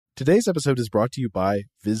Today's episode is brought to you by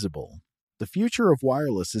Visible. The future of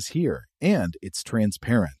wireless is here, and it's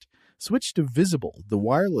transparent. Switch to Visible, the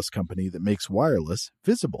wireless company that makes wireless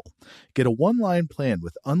visible. Get a one-line plan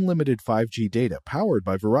with unlimited 5G data powered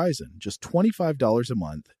by Verizon, just $25 a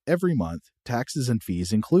month, every month, taxes and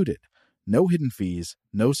fees included. No hidden fees,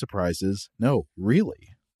 no surprises, no, really.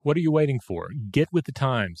 What are you waiting for? Get with the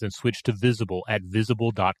times and switch to Visible at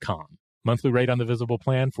Visible.com. Monthly rate on the Visible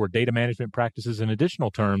plan for data management practices and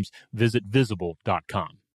additional terms, visit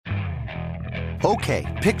Visible.com.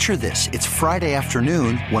 Okay, picture this. It's Friday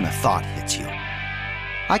afternoon when a thought hits you.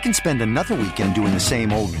 I can spend another weekend doing the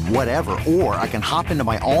same old whatever, or I can hop into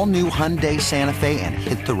my all-new Hyundai Santa Fe and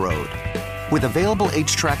hit the road. With available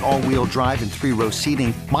H-Track all-wheel drive and three-row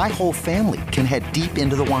seating, my whole family can head deep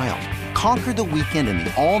into the wild. Conquer the weekend in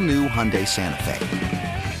the all-new Hyundai Santa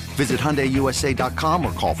Fe. Visit HyundaiUSA.com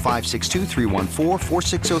or call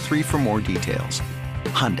 562-314-4603 for more details.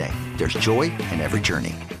 Hyundai, there's joy in every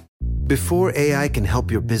journey. Before AI can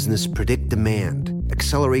help your business predict demand,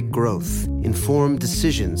 accelerate growth, inform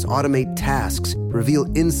decisions, automate tasks, reveal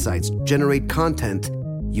insights, generate content,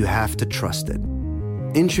 you have to trust it.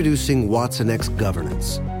 Introducing watsonx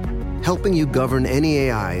Governance, helping you govern any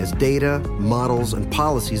AI as data, models, and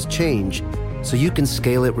policies change so you can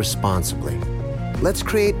scale it responsibly. Let's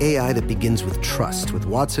create AI that begins with trust with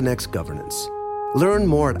watsonx Governance. Learn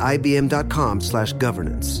more at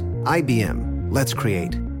ibm.com/governance. IBM, let's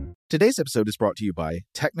create. Today's episode is brought to you by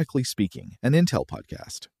Technically Speaking, an Intel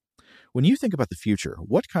podcast. When you think about the future,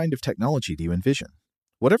 what kind of technology do you envision?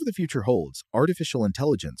 Whatever the future holds, artificial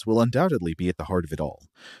intelligence will undoubtedly be at the heart of it all.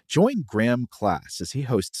 Join Graham Class as he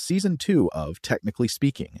hosts Season 2 of Technically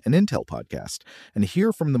Speaking, an Intel podcast, and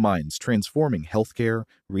hear from the minds transforming healthcare,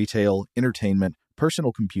 retail, entertainment,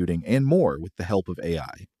 personal computing, and more with the help of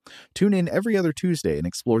AI. Tune in every other Tuesday and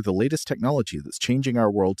explore the latest technology that's changing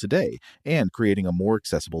our world today and creating a more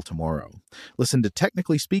accessible tomorrow. Listen to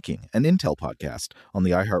Technically Speaking, an Intel podcast on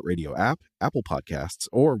the iHeartRadio app, Apple Podcasts,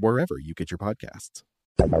 or wherever you get your podcasts.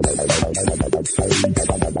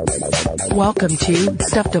 Welcome to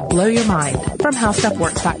Stuff to Blow Your Mind from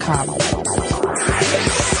HowStuffWorks.com.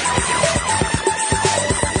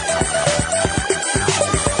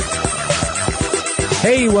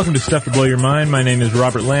 Hey, welcome to Stuff to Blow Your Mind. My name is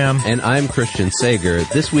Robert Lamb. And I'm Christian Sager.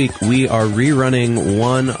 This week we are rerunning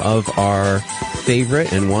one of our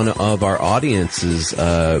favorite and one of our audience's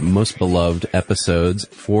most beloved episodes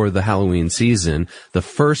for the Halloween season, the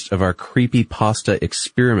first of our Creepypasta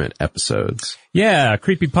Experiment episodes. Yeah,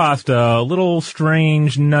 Creepypasta, little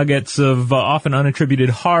strange nuggets of often unattributed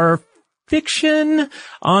horror fiction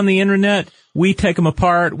on the internet. We take them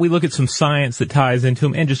apart, we look at some science that ties into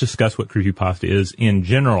them, and just discuss what creepypasta is in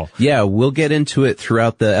general. Yeah, we'll get into it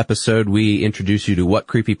throughout the episode. We introduce you to what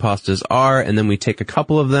creepypastas are, and then we take a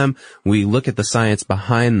couple of them, we look at the science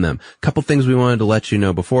behind them. A couple things we wanted to let you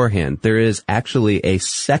know beforehand. There is actually a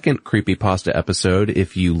second creepypasta episode.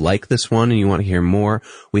 If you like this one and you want to hear more,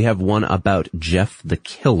 we have one about Jeff the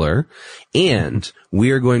Killer, and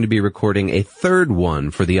we are going to be recording a third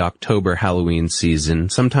one for the October Halloween season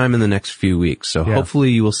sometime in the next few weeks. So hopefully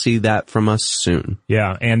you will see that from us soon.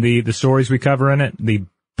 Yeah, and the stories we cover in it, the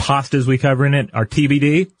pastas we cover in it are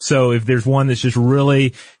TBD. So if there's one that's just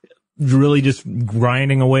really just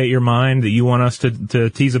grinding away at your mind that you want us to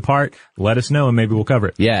tease apart, let us know and maybe we'll cover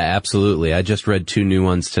it. Yeah, absolutely. I just read 2 new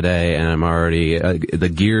ones today and I'm already, the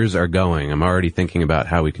gears are going. I'm already thinking about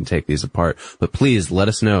how we can take these apart. But please let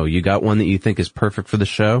us know. You got one that you think is perfect for the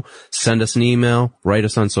show? Send us an email, write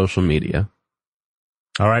us on social media.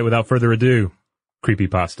 All right, without further ado,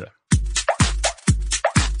 creepypasta.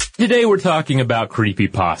 Today we're talking about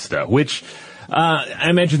creepypasta, which I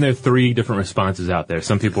imagine there are 3 different responses out there.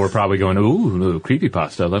 Some people are probably going, ooh,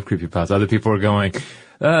 creepypasta, I love creepypasta. Other people are going,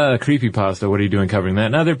 creepypasta, what are you doing covering that?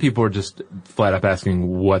 And other people are just flat up asking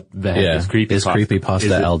what the heck is creepypasta. Is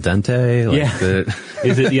creepypasta al dente?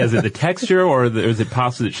 Is it the texture or is it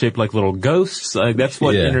pasta that's shaped like little ghosts? That's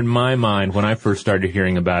what entered my mind when I first started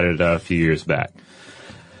hearing about it a few years back.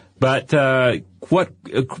 But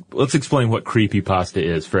let's explain what creepypasta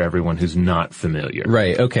is for everyone who's not familiar.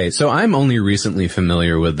 Right, okay. So I'm only recently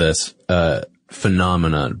familiar with this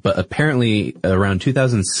phenomenon, but apparently around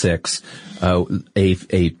 2006,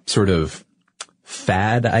 a sort of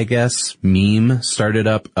fad, I guess, meme started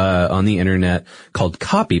up on the internet called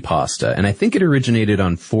copypasta, and I think it originated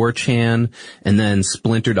on 4chan and then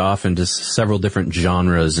splintered off into several different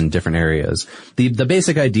genres in different areas. The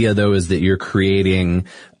basic idea, though, is that you're creating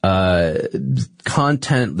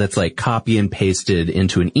content that's like copy and pasted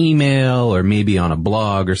into an email or maybe on a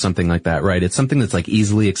blog or something like that, right? It's something that's like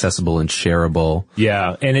easily accessible and shareable.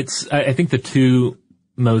 Yeah, and I think the two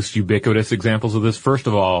most ubiquitous examples of this. First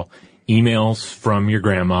of all, emails from your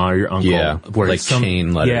grandma or your uncle. Yeah, where like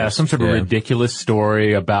chain letters. Yeah, some sort of ridiculous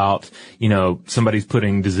story about, somebody's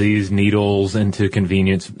putting diseased needles into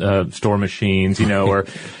convenience store machines, or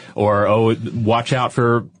watch out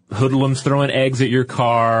for hoodlums throwing eggs at your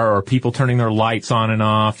car, or people turning their lights on and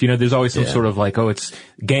off. There's always some sort of like, it's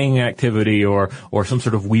gang activity or some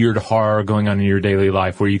sort of weird horror going on in your daily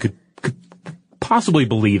life where you could possibly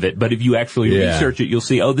believe it, but if you actually research it, you'll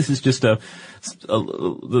see, this is just the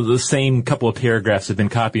same couple of paragraphs have been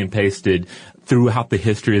copy and pasted throughout the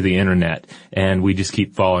history of the internet, and we just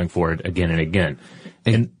keep falling for it again and again.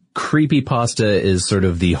 And creepypasta is sort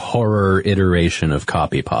of the horror iteration of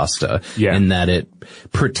copypasta, in that it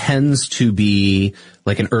pretends to be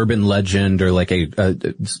like an urban legend or like a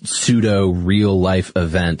pseudo real life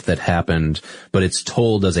event that happened, but it's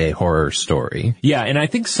told as a horror story. Yeah, and I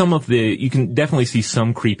think you can definitely see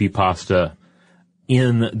some creepypasta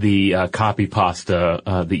in the copypasta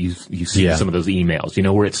that you see in some of those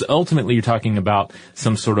emails, where it's ultimately you're talking about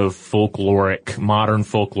some sort of modern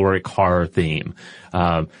folkloric horror theme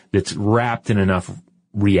that's wrapped in enough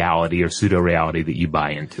reality or pseudo-reality that you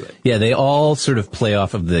buy into it. Yeah, they all sort of play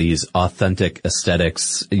off of these authentic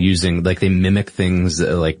aesthetics using, like, they mimic things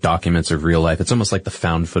like documents of real life. It's almost like the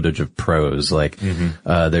found footage of prose. Like,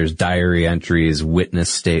 there's diary entries, witness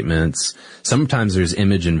statements. Sometimes there's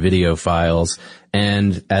image and video files.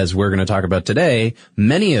 And as we're going to talk about today,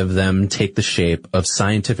 many of them take the shape of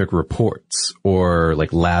scientific reports or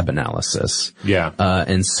like lab analysis. Yeah.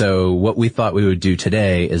 And so what we thought we would do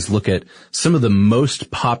today is look at some of the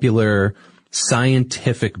most popular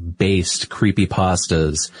scientific-based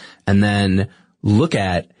creepypastas and then look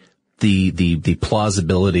at the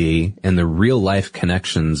plausibility and the real life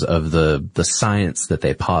connections of the science that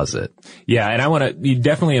they posit. Yeah, and you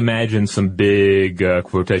definitely imagine some big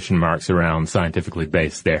quotation marks around scientifically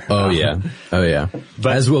based there. Oh yeah.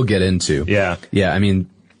 But, as we'll get into. Yeah. Yeah, I mean,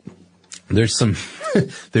 there's some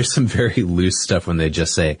very loose stuff when they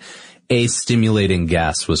just say a stimulating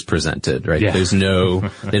gas was presented, right? Yeah.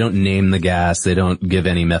 They don't name the gas, they don't give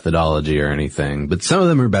any methodology or anything, but some of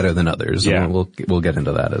them are better than others. Yeah. And we'll get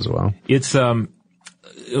into that as well. It's,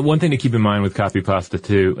 one thing to keep in mind with copypasta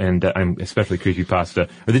too, and especially creepypasta,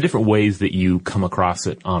 are the different ways that you come across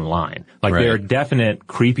it online. Like there are definite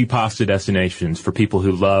creepypasta destinations for people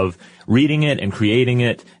who love reading it and creating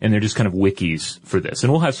it, and they're just kind of wikis for this.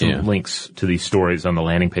 And we'll have some links to these stories on the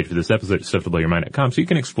landing page for this episode at stufftoblowyourmind.com, so you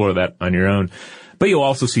can explore that on your own. But you'll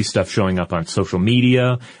also see stuff showing up on social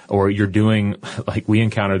media, or you're doing, like we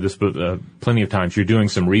encountered this plenty of times, you're doing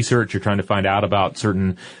some research, you're trying to find out about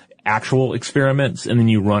certain actual experiments, and then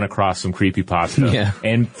you run across some creepypasta. Yeah.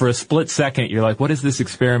 And for a split second, you're like, what is this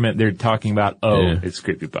experiment they're talking about? It's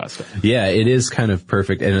creepypasta. Yeah, it is kind of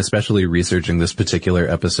perfect, and especially researching this particular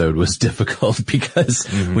episode was difficult because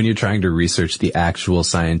when you're trying to research the actual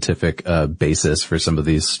scientific basis for some of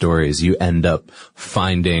these stories, you end up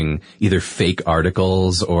finding either fake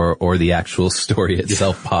articles or the actual story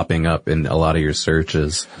itself popping up in a lot of your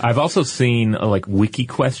searches. I've also seen like wiki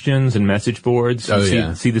questions and message boards.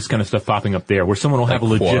 See this kind of stuff popping up there where someone will have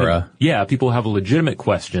people will have a legitimate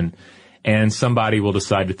question, and somebody will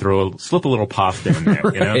decide to slip a little pasta in there,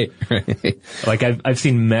 Right. Like I've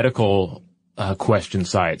seen medical question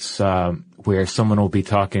sites where someone will be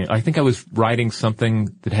talking. I think I was writing something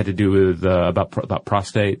that had to do with about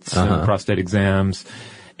prostates and prostate exams,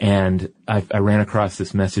 and I ran across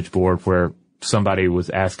this message board where somebody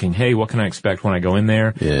was asking, hey, what can I expect when I go in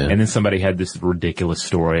there? Yeah. And then somebody had this ridiculous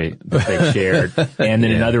story that they shared. And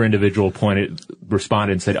then another individual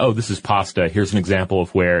responded and said, oh, this is pasta. Here's an example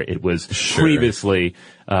of where it was previously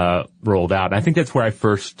rolled out. And I think that's where I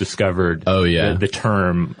first discovered the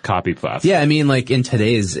term copypasta. Yeah, I mean, like in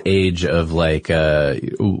today's age of like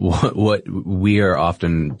what we are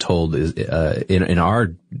often told is in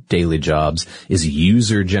our daily jobs is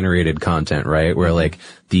user generated content, right? Where like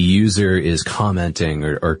the user is commenting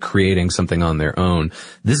or creating something on their own.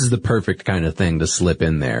 This is the perfect kind of thing to slip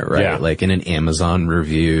in there, right? Yeah. Like in an Amazon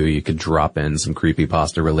review, you could drop in some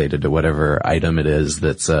creepypasta related to whatever item it is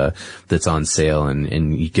that's on sale,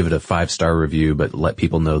 and you give it a 5-star review, but let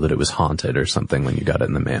people know that it was haunted or something when you got it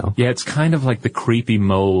in the mail. Yeah, it's kind of like the creepy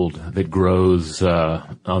mold that grows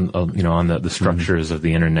on the structures of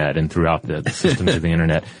the internet and throughout the systems of the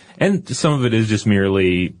internet. And some of it is just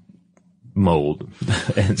merely mold.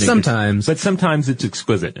 Sometimes. But sometimes it's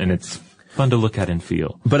exquisite and it's fun to look at and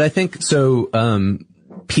feel. But I think so,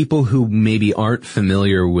 people who maybe aren't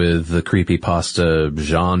familiar with the creepypasta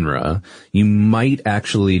genre, you might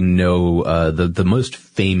actually know, the most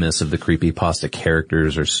famous of the creepypasta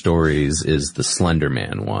characters or stories is the Slender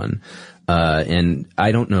Man one. And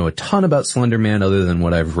I don't know a ton about Slender Man other than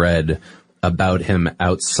what I've read about him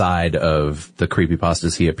outside of the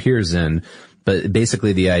creepypastas he appears in. But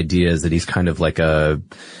basically the idea is that he's kind of like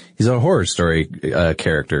he's a horror story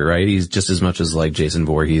character, right? He's just as much as like Jason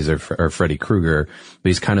Voorhees or Freddy Krueger, but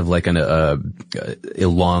he's kind of like an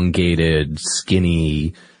elongated,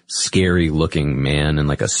 skinny, scary looking man in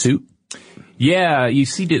like a suit. Yeah, you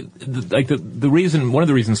see, one of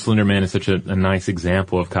the reasons Slender Man is such a nice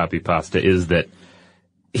example of copypasta is that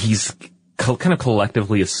he's kind of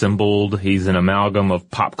collectively assembled. He's an amalgam of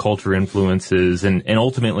pop culture influences, and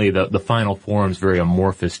ultimately the final form is very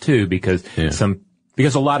amorphous too, because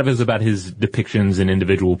because a lot of it is about his depictions in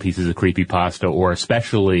individual pieces of creepypasta, or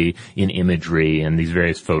especially in imagery and these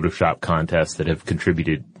various Photoshop contests that have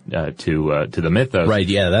contributed to the mythos. Right,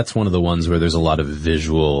 yeah, that's one of the ones where there's a lot of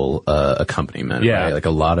visual accompaniment. Yeah. Right? Like a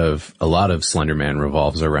lot of Slender Man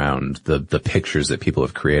revolves around the pictures that people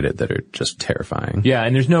have created that are just terrifying. Yeah,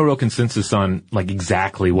 and there's no real consensus on like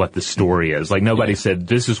exactly what the story is. Like nobody said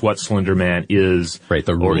this is what Slender Man is. Right,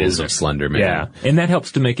 the rules of Slender Man. Yeah, and that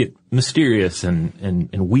helps to make it mysterious and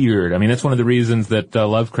weird. I mean, that's one of the reasons that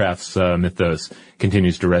Lovecraft's mythos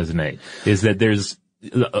continues to resonate, is that there's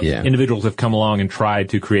individuals have come along and tried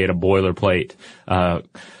to create a boilerplate,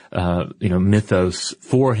 mythos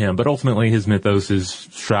for him, but ultimately his mythos is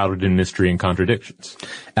shrouded in mystery and contradictions.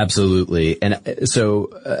 Absolutely. And so,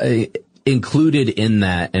 included in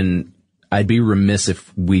that, and I'd be remiss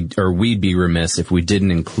we'd be remiss if we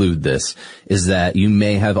didn't include this, is that you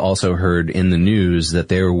may have also heard in the news that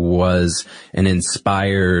there was an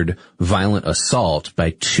inspired violent assault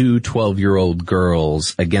by two 12-year-old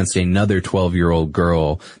girls against another 12-year-old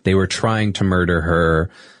girl. They were trying to murder her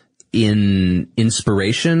in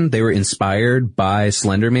inspiration. They were inspired by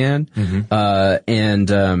Slender Man.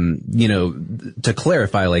 To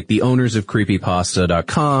clarify, like the owners of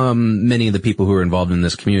creepypasta.com, many of the people who are involved in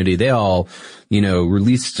this community, they all,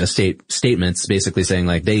 released statements basically saying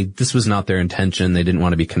like this was not their intention. They didn't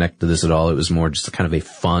want to be connected to this at all. It was more just kind of a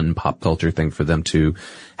fun pop culture thing for them to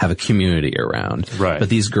have a community around. Right. But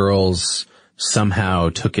these girls somehow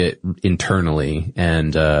took it internally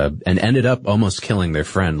and ended up almost killing their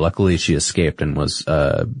friend. Luckily she escaped and was,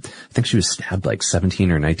 I think she was stabbed like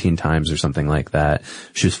 17 or 19 times or something like that.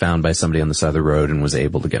 She was found by somebody on the side of the road and was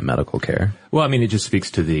able to get medical care. Well, I mean, it just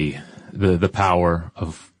speaks to the power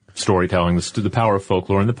of storytelling, the power of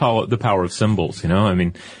folklore, and the power of symbols, I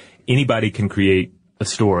mean, anybody can create a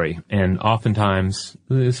story, and oftentimes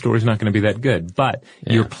the story's not going to be that good, but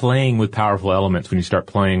you're playing with powerful elements when you start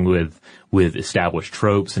playing with established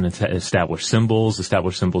tropes and established symbols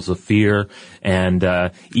of fear,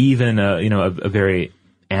 and even a very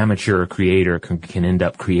amateur creator can end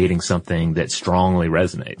up creating something that strongly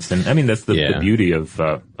resonates. And I mean, that's the beauty of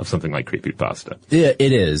something like creepypasta. Yeah,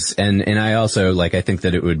 it is. And I also, I think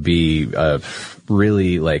that it would be,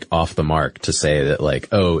 really, off the mark to say that,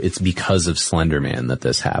 it's because of Slender Man that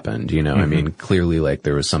this happened, I mean, clearly,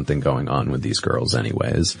 there was something going on with these girls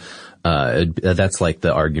anyways. That's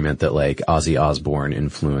the argument that Ozzy Osbourne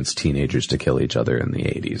influenced teenagers to kill each other in the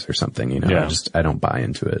 80s or something, I don't buy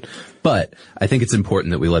into it. But I think it's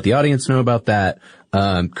important that we let the audience know about that.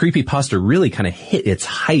 Creepypasta really kind of hit its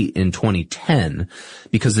height in 2010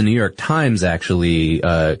 because the New York Times actually,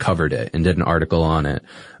 covered it and did an article on it.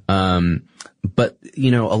 But, a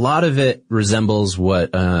lot of it resembles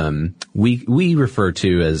what, we refer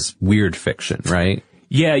to as weird fiction, right?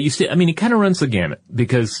 Yeah, it kind of runs the gamut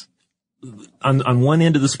because on one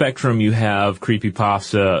end of the spectrum, you have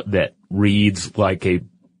creepypasta that reads like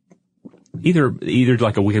either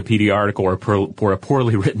like a Wikipedia article or a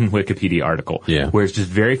poorly written Wikipedia article. Yeah. Where it's just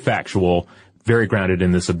very factual, very grounded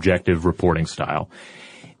in this objective reporting style.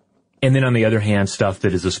 And then on the other hand, stuff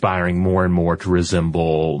that is aspiring more and more to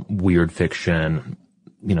resemble weird fiction,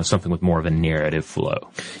 something with more of a narrative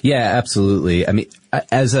flow. Yeah, absolutely. I mean,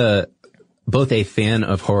 as both a fan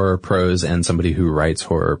of horror prose and somebody who writes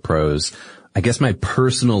horror prose, I guess my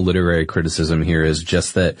personal literary criticism here is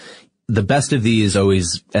just that the best of these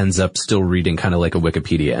always ends up still reading kind of like a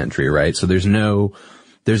Wikipedia entry, right? So there's no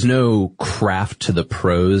craft to the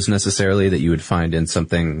prose necessarily that you would find in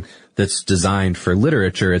something that's designed for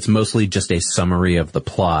literature. It's mostly just a summary of the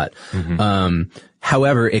plot.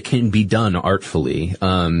 However, it can be done artfully,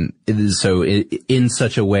 in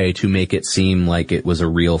such a way to make it seem like it was a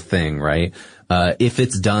real thing, right? If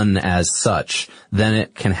it's done as such, then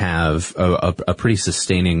it can have a pretty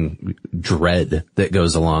sustaining dread that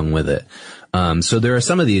goes along with it. So there are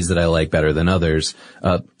some of these that I like better than others,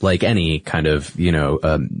 like any kind of,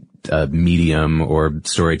 medium or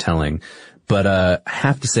storytelling. But I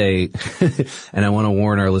have to say, and I want to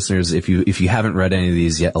warn our listeners, if you haven't read any of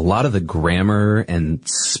these yet, a lot of the grammar and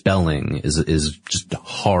spelling is just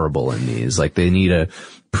horrible in these. Like, they need a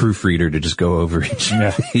proofreader to just go over each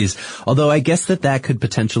of these. Although I guess that could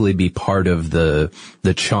potentially be part of the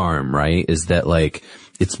charm, right? Is that, like,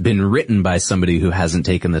 it's been written by somebody who hasn't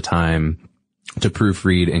taken the time to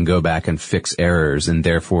proofread and go back and fix errors, and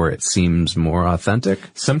therefore it seems more authentic.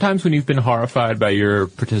 Sometimes when you've been horrified by your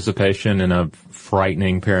participation in a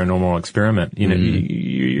frightening paranormal experiment, you know,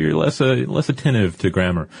 you're less attentive to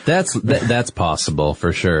grammar. That's possible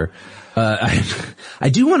for sure. I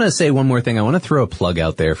do want to say one more thing. I want to throw a plug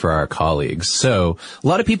out there for our colleagues. So a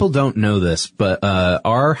lot of people don't know this, but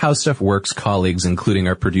our How Stuff Works colleagues, including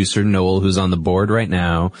our producer Noel, who's on the board right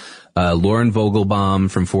now, Lauren Vogelbaum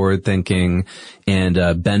from Forward Thinking, and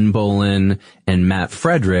Ben Bolin and Matt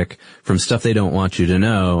Frederick from Stuff They Don't Want You to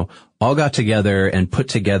Know, all got together and put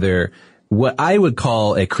together what I would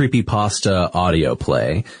call a creepypasta audio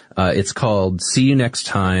play. It's called See You Next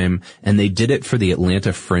Time, and they did it for the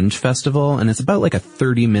Atlanta Fringe Festival, and it's about like a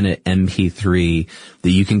 30-minute MP3 that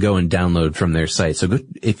you can go and download from their site. So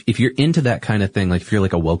if you're into that kind of thing, like if you're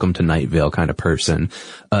like a Welcome to Night Vale kind of person,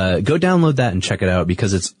 go download that and check it out,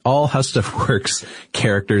 because it's all How Stuff Works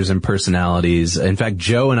characters and personalities. In fact,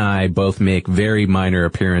 Joe and I both make very minor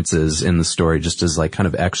appearances in the story, just as like kind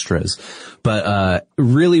of extras. But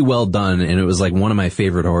really well done, and it was like one of my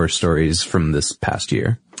favorite horror stories from this past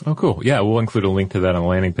year. Oh, cool. Yeah, we'll include a link to that on the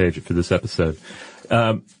landing page for this episode.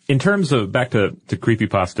 In terms of, back to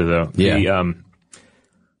creepypasta though,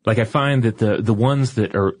 like I find that the ones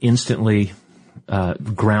that are instantly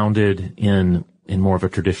grounded in more of a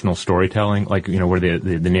traditional storytelling, like, you know, where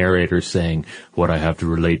the narrator's saying, what I have to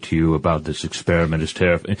relate to you about this experiment is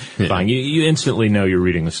terrifying. Yeah. You instantly know you're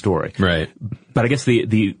reading the story. Right. But I guess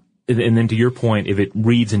and then to your point, if it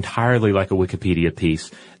reads entirely like a Wikipedia piece,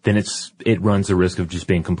 then it runs the risk of just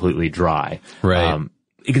being completely dry. Right.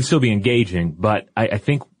 It can still be engaging, but I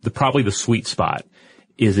think probably the sweet spot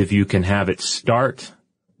is if you can have it start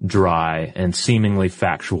dry and seemingly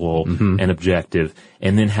factual and objective,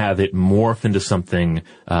 and then have it morph into something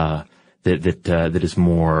that is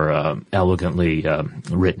more elegantly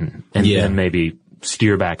written, and then maybe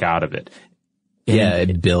steer back out of it. Yeah,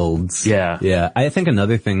 it builds. Yeah. Yeah. I think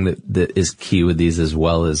another thing that is key with these as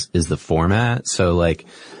well is the format. So like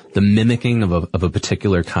the mimicking of a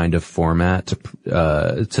particular kind of format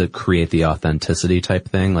to create the authenticity type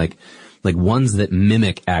thing. Like ones that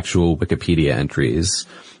mimic actual Wikipedia entries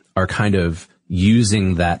are kind of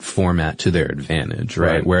using that format to their advantage,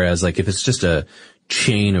 right? Whereas like if it's just a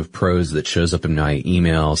chain of prose that shows up in my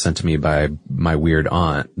email sent to me by my weird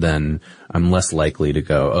aunt, then I'm less likely to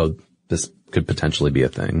go, oh, this could potentially be a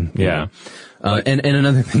thing. Yeah. And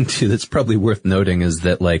another thing too that's probably worth noting is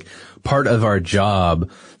that like part of our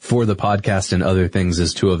job for the podcast and other things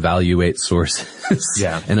is to evaluate sources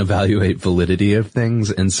and evaluate validity of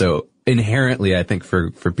things. And so inherently, I think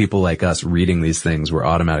for people like us reading these things, we're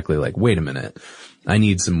automatically like, wait a minute, I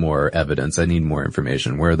need some more evidence. I need more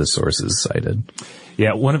information. Where are the sources cited?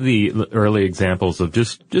 Yeah. One of the early examples of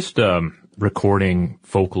just recording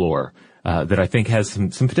folklore that I think has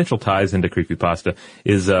some potential ties into creepypasta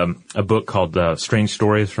is a book called Strange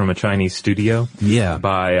Stories from a Chinese Studio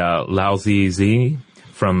by Lao Zi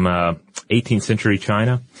from 18th century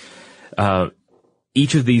China.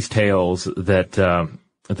 Each of these tales that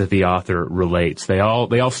the author relates, they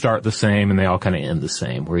all start the same and they all kind of end the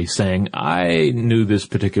same, where he's saying, I knew this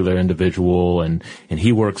particular individual and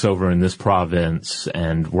he works over in this province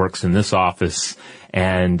and works in this office,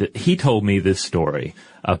 and he told me this story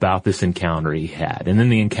about this encounter he had. And then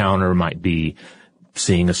the encounter might be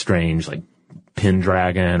seeing a strange, like,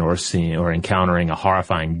 Pendragon, or encountering a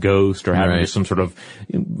horrifying ghost, or having some sort of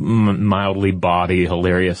mildly bawdy,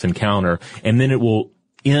 hilarious encounter. And then it will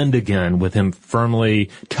end again with him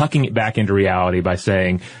firmly tucking it back into reality by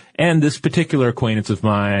saying, and this particular acquaintance of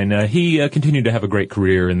mine, he continued to have a great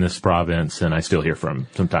career in this province, and I still hear from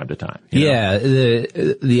time to time. Yeah,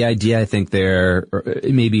 the idea I think there,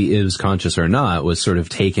 maybe it was conscious or not, was sort of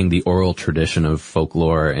taking the oral tradition of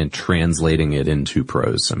folklore and translating it into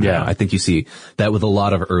prose somehow. Yeah. I think you see that with a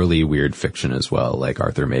lot of early weird fiction as well, like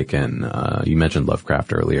Arthur Machen. You mentioned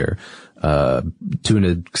Lovecraft earlier. To an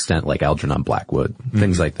extent like Algernon Blackwood,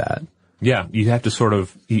 things like that. Yeah, you have to sort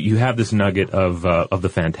of, you have this nugget of the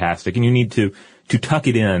fantastic, and you need to tuck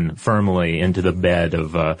it in firmly into the bed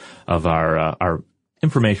of our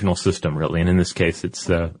informational system, really. And in this case, it's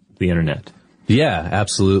the internet. Yeah,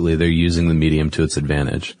 absolutely. They're using the medium to its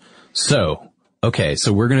advantage. So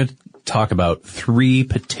we're going to talk about 3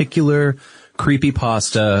 particular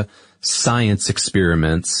creepypasta science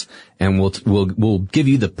experiments, and we'll give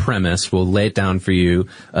you the premise. We'll lay it down for you.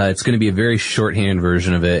 It's going to be a very shorthand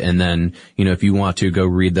version of it, and then, if you want to, go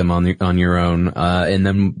read them on your own, and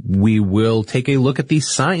then we will take a look at the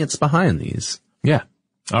science behind these. Yeah.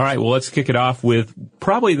 All right. Well, let's kick it off with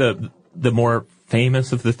probably the more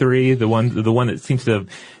famous of the three, the one that seems to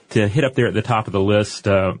hit up there at the top of the list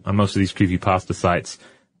on most of these creepypasta sites,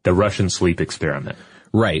 the Russian sleep experiment.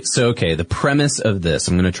 Right. So, okay, the premise of this,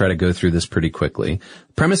 I'm going to try to go through this pretty quickly.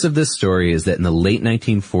 The premise of this story is that in the late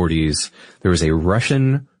 1940s, there was a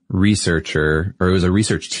Russian researcher, or it was a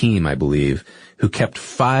research team, I believe, who kept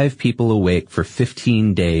 5 people awake for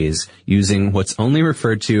 15 days using what's only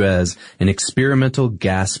referred to as an experimental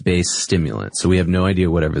gas-based stimulant. So we have no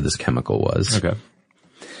idea whatever this chemical was. Okay.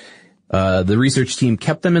 The research team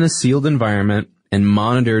kept them in a sealed environment and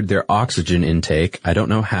monitored their oxygen intake. I don't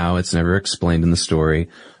know how, it's never explained in the story.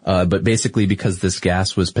 But basically because this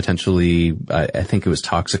gas was potentially, I think it was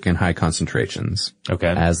toxic in high concentrations. Okay.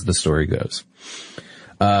 As the story goes.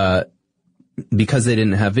 Because they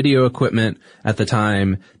didn't have video equipment at the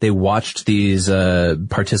time, they watched these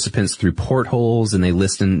participants through portholes, and they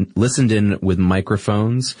listened in with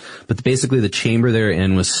microphones. But basically the chamber they're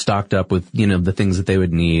in was stocked up with, the things that they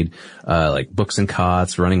would need, like books and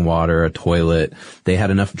cots, running water, a toilet. They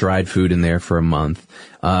had enough dried food in there for a month.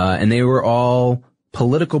 And they were all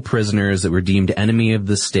political prisoners that were deemed enemies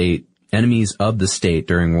of the state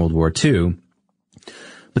during World War II.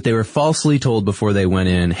 But they were falsely told before they went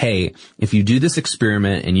in, hey, if you do this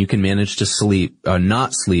experiment and you can manage to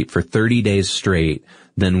not sleep for 30 days straight,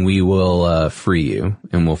 then we will free you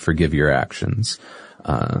and we'll forgive your actions.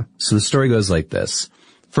 So the story goes like this.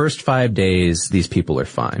 First 5 days, these people are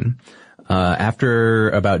fine. After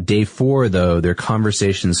about day 4, though, their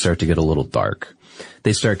conversations start to get a little dark.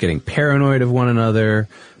 They start getting paranoid of one another.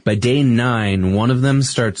 By day 9, one of them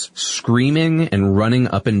starts screaming and running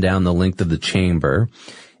up and down the length of the chamber.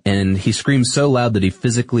 And he screams so loud that he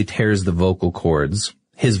physically tears his vocal cords.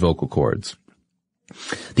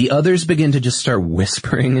 The others begin to just start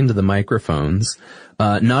whispering into the microphones,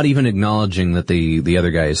 not even acknowledging that the other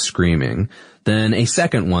guy is screaming. Then a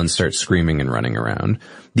second one starts screaming and running around.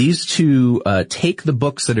 These two take the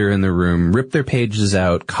books that are in the room, rip their pages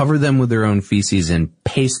out, cover them with their own feces, and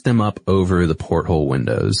paste them up over the porthole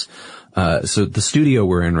windows. So the studio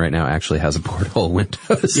we're in right now actually has a porthole window.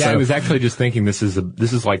 Yeah, I was actually just thinking this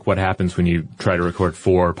is like what happens when you try to record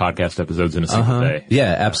 4 podcast episodes in a single day.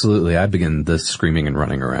 Yeah, absolutely. I begin the screaming and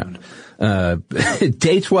running around.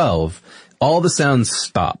 Day 12, all the sounds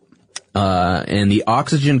stop. And the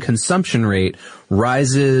oxygen consumption rate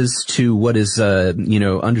rises to what is,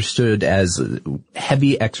 understood as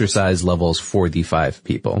heavy exercise levels for the 5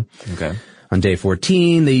 people. Okay. On day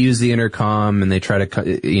 14, they use the intercom and they try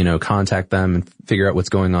to, contact them and figure out what's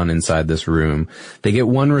going on inside this room. They get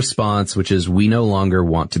one response, which is, we no longer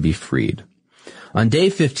want to be freed. On day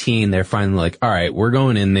 15, they're finally like, all right, we're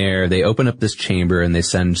going in there. They open up this chamber and they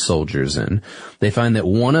send soldiers in. They find that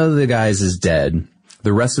one of the guys is dead.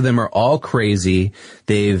 The rest of them are all crazy.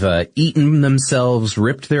 They've eaten themselves,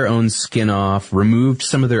 ripped their own skin off, removed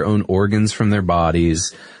some of their own organs from their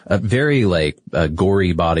bodies. Very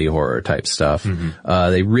gory body horror type stuff.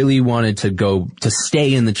 Mm-hmm. They really wanted to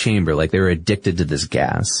stay in the chamber, like they were addicted to this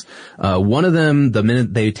gas. One of them, the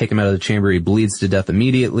minute they take him out of the chamber, he bleeds to death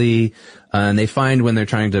immediately. And they find when they're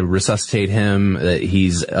trying to resuscitate him that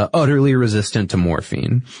he's utterly resistant to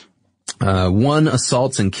morphine. One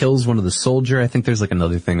assaults and kills one of the soldier. I think there's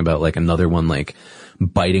another thing about another one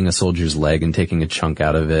biting a soldier's leg and taking a chunk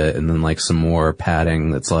out of it, and then some more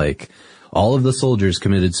padding that's all of the soldiers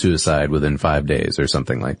committed suicide within 5 days or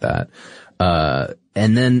something like that.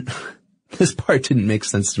 And then this part didn't make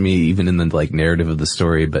sense to me even in the narrative of the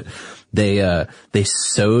story, but they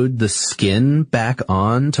sewed the skin back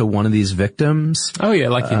on to one of these victims. Oh yeah,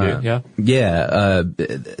 like you do, yeah. Yeah,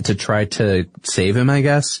 to try to save him, I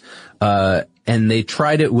guess. And they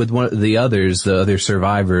tried it with one of the other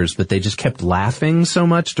survivors, but they just kept laughing so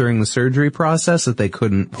much during the surgery process that they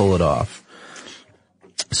couldn't pull it off.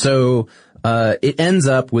 So, it ends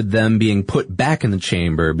up with them being put back in the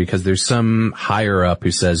chamber because there's some higher up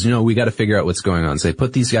who says, we got to figure out what's going on. So they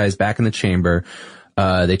put these guys back in the chamber.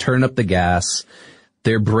 They turn up the gas.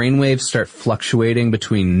 Their brainwaves start fluctuating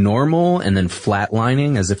between normal and then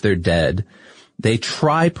flatlining as if they're dead. They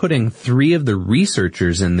try putting 3 of the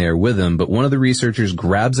researchers in there with them, but one of the researchers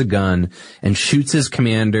grabs a gun and shoots his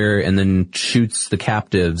commander and then shoots the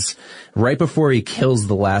captives. Right before he kills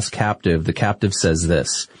the last captive, the captive says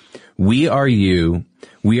this: We are you.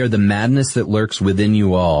 We are the madness that lurks within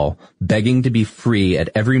you all, begging to be free at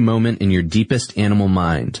every moment in your deepest animal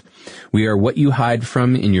mind. We are what you hide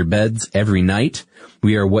from in your beds every night.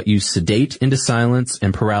 We are what you sedate into silence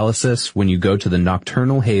and paralysis when you go to the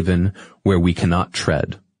nocturnal haven where we cannot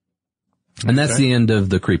tread. And that's the end of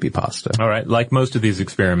the creepypasta. All right. Like most of these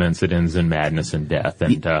experiments, it ends in madness and death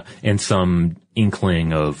and some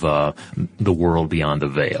inkling of the world beyond the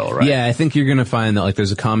veil, right? Yeah, I think you're going to find that like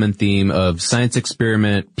there's a common theme of science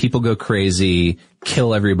experiment, people go crazy,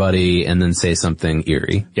 kill everybody, and then say something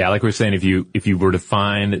eerie. Yeah, like we were saying, if you were to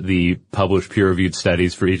find the published peer-reviewed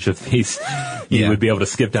studies for each of these, you would be able to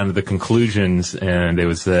skip down to the conclusions, and they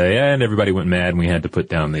would say, and everybody went mad, and we had to put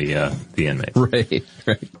down the inmates. Right.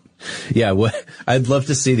 Yeah, I'd love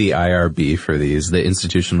to see the IRB for these, the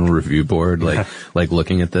Institutional Review Board, like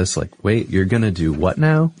looking at this, like, wait, you're gonna do what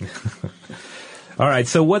now? All right,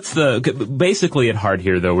 so basically at heart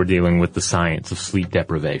here, though, we're dealing with the science of sleep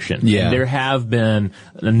deprivation. Yeah. And there have been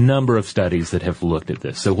a number of studies that have looked at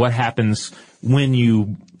this. So what happens when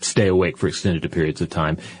you stay awake for extended periods of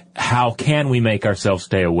time? How can we make ourselves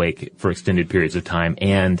stay awake for extended periods of time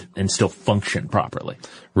and still function properly?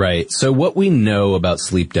 Right. So what we know about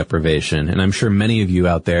sleep deprivation, and I'm sure many of you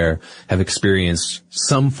out there have experienced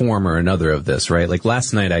some form or another of this, right? Like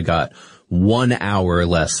last night I got 1 hour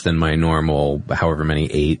less than my normal, however many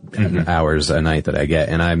 8 hours a night that I get.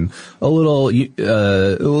 And I'm a little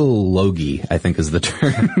logy, I think is the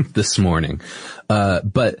term this morning.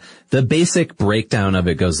 But the basic breakdown of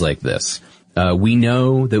it goes like this. We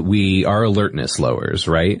know that our alertness lowers,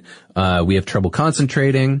 right? We have trouble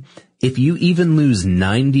concentrating. If you even lose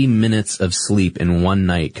 90 minutes of sleep in one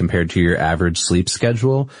night compared to your average sleep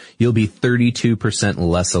schedule, you'll be 32%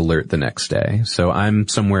 less alert the next day. So I'm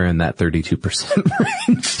somewhere in that 32%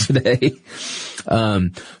 range today.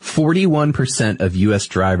 41% of U.S.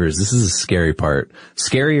 drivers, this is a scary part,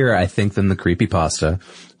 scarier, I think, than the creepypasta.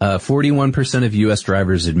 41% of U.S.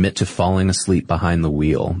 drivers admit to falling asleep behind the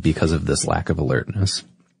wheel because of this lack of alertness.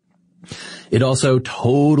 It also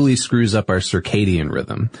totally screws up our circadian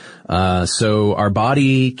rhythm. So our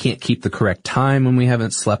body can't keep the correct time when we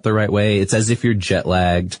haven't slept the right way. It's as if you're jet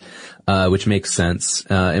lagged, which makes sense.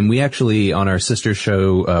 And we actually, on our sister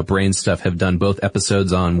show, Brain Stuff, have done both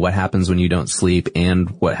episodes on what happens when you don't sleep and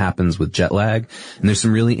what happens with jet lag. And there's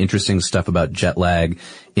some really interesting stuff about jet lag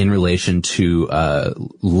in relation to,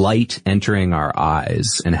 light entering our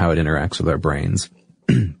eyes and how it interacts with our brains.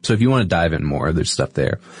 So if you want to dive in more, there's stuff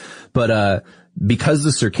there. But, because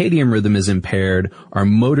the circadian rhythm is impaired, our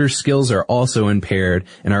motor skills are also impaired,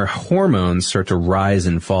 and our hormones start to rise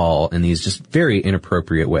and fall in these just very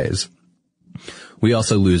inappropriate ways. We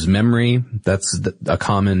also lose memory. That's a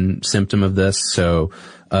common symptom of this. So,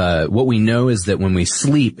 what we know is that when we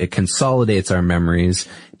sleep, it consolidates our memories,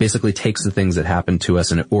 basically takes the things that happen to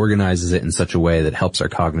us and it organizes it in such a way that helps our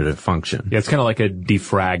cognitive function. Yeah, it's kind of like a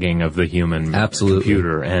defragging of the human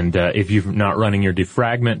computer. And if you're not running your and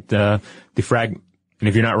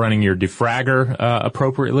if you're not running your defragger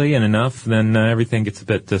appropriately and enough, then everything gets a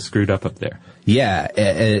bit screwed up there. Yeah.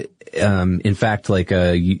 In fact, like,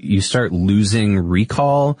 you start losing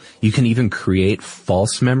recall. You can even create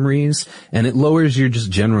false memories, and it lowers your just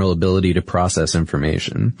general ability to process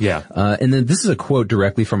information. Yeah. And then this is a quote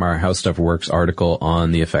directly from our How Stuff Works article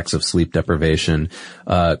on the effects of sleep deprivation.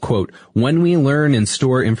 Quote, "When we learn and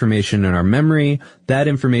store information in our memory, that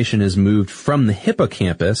information is moved from the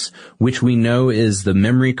hippocampus, which we know is the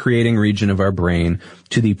memory-creating region of our brain,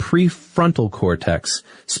 to the prefrontal cortex,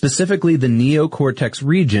 specifically the neocortex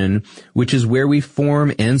region, which is where we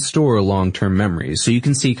form and store long-term memories." So you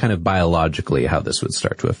can see kind of biologically how this would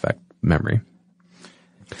start to affect memory.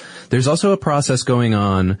 There's also a process going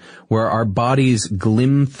on where our body's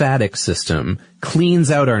glymphatic system cleans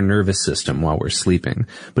out our nervous system while we're sleeping.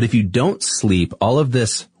 But if you don't sleep, all of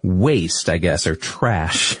this waste, I guess, or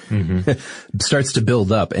trash, starts to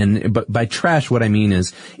build up. But by trash, what I mean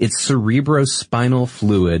is it's cerebrospinal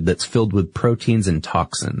fluid that's filled with proteins and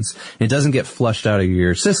toxins. It doesn't get flushed out of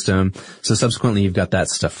your system, so subsequently you've got that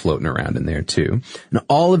stuff floating around in there too. And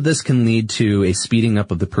all of this can lead to a speeding up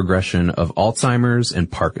of the progression of Alzheimer's and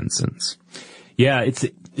Parkinson's. Yeah,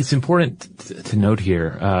 it's important to note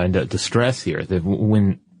here and to stress here that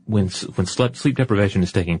when sleep deprivation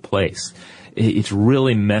is taking place, it's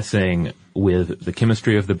really messing with the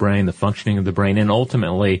chemistry of the brain, the functioning of the brain, and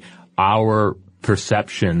ultimately our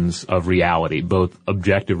perceptions of reality, both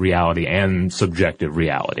objective reality and subjective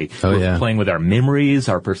reality. We're playing with our memories,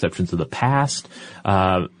 our perceptions of the past.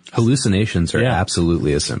 Hallucinations are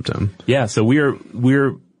absolutely a symptom. Yeah, so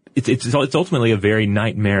it's ultimately a very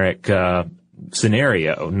nightmaric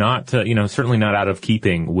scenario, not, certainly not out of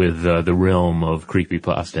keeping with the realm of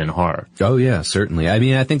creepypasta and horror. Oh yeah, certainly. I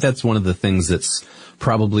mean, I think that's one of the things that's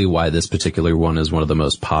probably why this particular one is one of the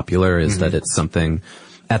most popular, is that it's something,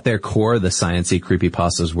 at their core, the sciencey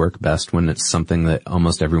creepypastas work best when it's something that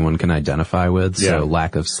almost everyone can identify with. Yeah. So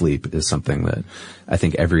lack of sleep is something that I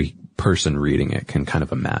think every person reading it can kind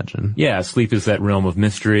of imagine. Yeah, sleep is that realm of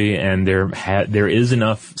mystery, and there is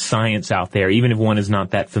enough science out there, even if one is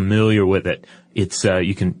not that familiar with it. It's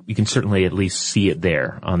you can certainly at least see it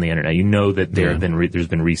there on the internet. You know that there's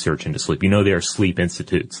been research into sleep. You know there are sleep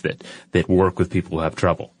institutes that work with people who have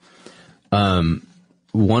trouble.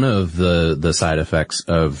 One of the side effects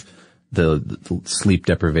of the sleep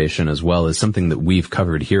deprivation as well is something that we've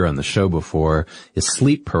covered here on the show before, is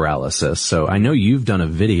sleep paralysis. So I know you've done a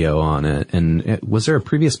video on it, and was there a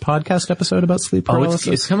previous podcast episode about sleep paralysis?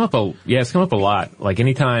 It's come up a lot. Like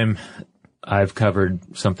anytime I've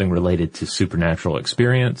covered something related to supernatural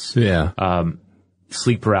experience,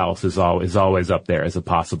 sleep paralysis is always up there as a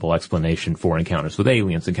possible explanation for encounters with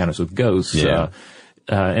aliens, encounters with ghosts. Yeah.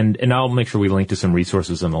 And I'll make sure we link to some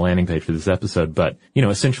resources on the landing page for this episode. But,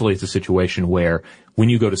 essentially it's a situation where when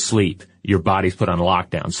you go to sleep, your body's put on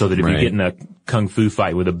lockdown, so that if you get in a kung fu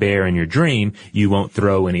fight with a bear in your dream, you won't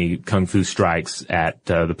throw any kung fu strikes at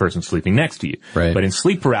the person sleeping next to you. Right. But in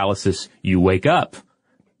sleep paralysis, you wake up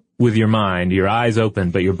with your mind, your eyes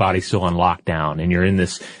open, but your body's still on lockdown, and you're in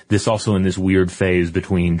this also in this weird phase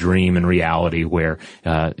between dream and reality where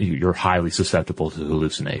you're highly susceptible to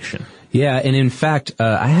hallucination. Yeah, and in fact,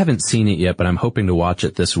 I haven't seen it yet, but I'm hoping to watch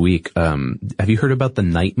it this week. Have you heard about The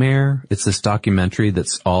Nightmare? It's this documentary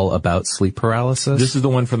that's all about sleep paralysis. This is the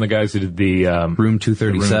one from the guys who did the Room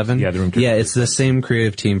 237? The Room 237. Yeah, it's the same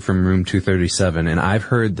creative team from Room 237, and I've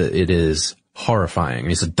heard that it is horrifying. I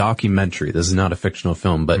mean, it's a documentary. This is not a fictional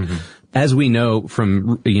film, but as we know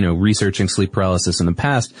from, researching sleep paralysis in the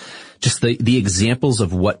past, just the examples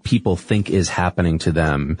of what people think is happening to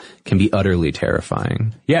them can be utterly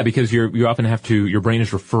terrifying. Yeah, because you often have to, your brain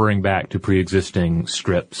is referring back to pre-existing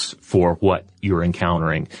scripts for what you're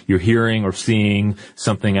encountering. You're hearing or seeing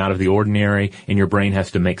something out of the ordinary, and your brain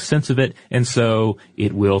has to make sense of it, and so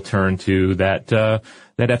it will turn to that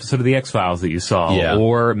episode of the X-Files that you saw. Yeah.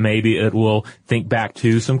 Or maybe it will think back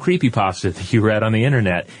to some creepypasta that you read on the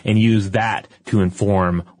internet and use that to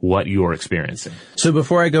inform what you're experiencing. So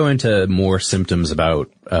before I go into more symptoms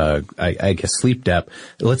about, I guess, sleep dep,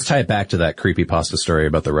 let's tie it back to that creepypasta story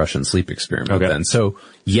about the Russian sleep experiment then. So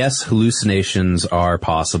yes, hallucinations are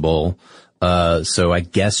possible. So I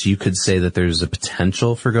guess you could say that there's a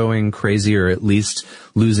potential for going crazy, or at least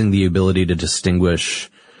losing the ability to distinguish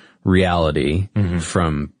reality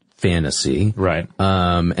from fantasy. Right.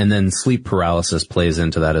 And then sleep paralysis plays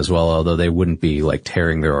into that as well, although they wouldn't be like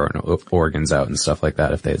tearing their organs out and stuff like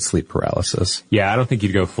that if they had sleep paralysis. Yeah, I don't think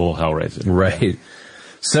you'd go full Hellraiser. Right.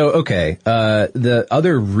 So, okay, the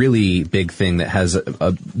other really big thing that has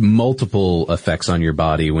multiple effects on your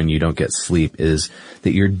body when you don't get sleep is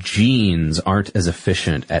that your genes aren't as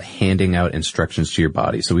efficient at handing out instructions to your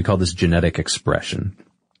body. So we call this genetic expression.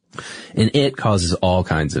 And it causes all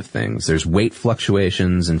kinds of things. There's weight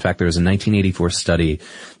fluctuations. In fact, there was a 1984 study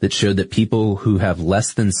that showed that people who have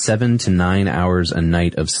less than 7 to 9 hours a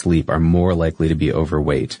night of sleep are more likely to be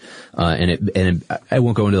overweight. And I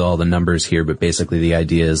won't go into all the numbers here, but basically the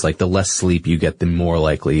idea is like the less sleep you get, the more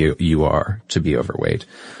likely you are to be overweight.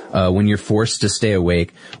 When you're forced to stay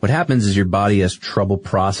awake, what happens is your body has trouble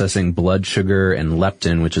processing blood sugar and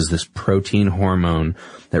leptin, which is this protein hormone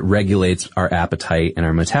that regulates our appetite and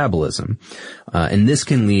our metabolism. And this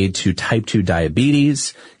can lead to type 2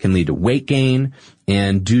 diabetes, can lead to weight gain,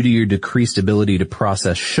 and due to your decreased ability to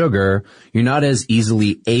process sugar, you're not as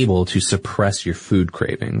easily able to suppress your food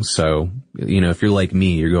cravings. So, if you're like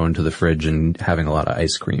me, you're going to the fridge and having a lot of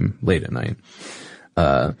ice cream late at night.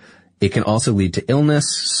 It can also lead to illness,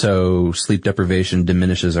 so sleep deprivation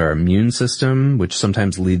diminishes our immune system, which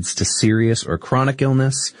sometimes leads to serious or chronic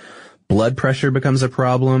illness. Blood pressure becomes a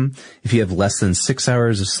problem. If you have less than 6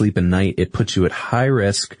 hours of sleep a night, it puts you at high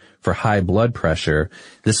risk for high blood pressure.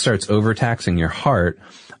 This starts overtaxing your heart.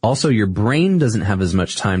 Also, your brain doesn't have as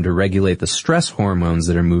much time to regulate the stress hormones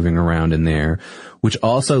that are moving around in there, which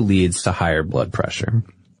also leads to higher blood pressure.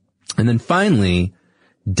 And then finally,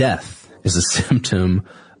 death is a symptom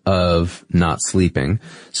of not sleeping.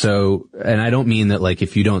 So, and I don't mean that like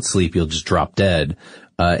if you don't sleep, you'll just drop dead.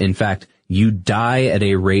 In fact, you die at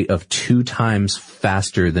a rate of 2 times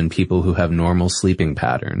faster than people who have normal sleeping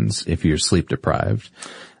patterns if you're sleep deprived.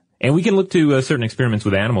 And we can look to certain experiments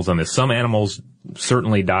with animals on this. Some animals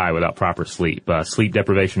certainly die without proper sleep. Sleep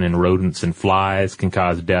deprivation in rodents and flies can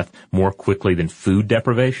cause death more quickly than food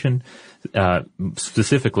deprivation.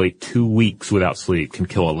 specifically 2 weeks without sleep can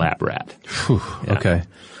kill a lab rat. Whew, Yeah. Okay.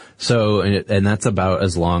 So, and that's about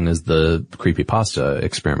as long as the creepypasta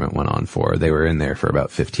experiment went on for. They were in there for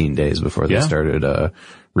about 15 days before they Yeah. started,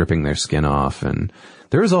 ripping their skin off. And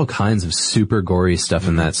there was all kinds of super gory stuff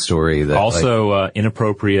in that story that Also,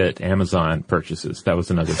 inappropriate Amazon purchases. That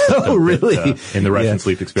was another symptom Oh, really? in the Russian Yeah.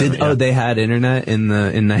 sleep experiment. They had internet in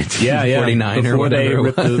 1949 Before or whatever they it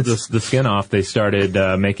ripped was. the skin off, they started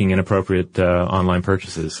making inappropriate online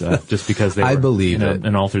purchases just because they were I believe in it.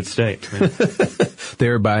 an altered state. They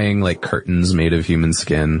were buying like curtains made of human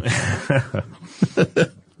skin.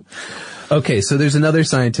 Okay, so there's another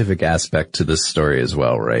scientific aspect to this story as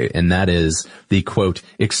well, right? And that is the, quote,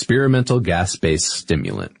 experimental gas-based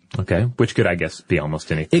stimulant. Okay, which could, I guess, be almost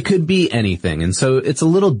anything. It could be anything. And so it's a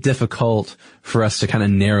little difficult for us to kind of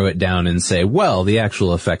narrow it down and say, well, the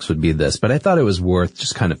actual effects would be this. But I thought it was worth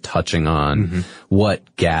just kind of touching on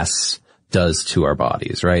what gas does to our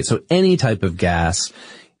bodies, right? So any type of gas,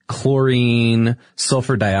 chlorine,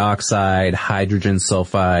 sulfur dioxide, hydrogen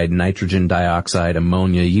sulfide, nitrogen dioxide,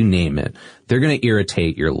 ammonia, you name it, they're going to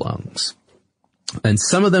irritate your lungs. And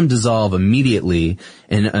some of them dissolve immediately,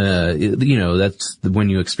 and, that's when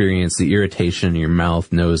you experience the irritation in your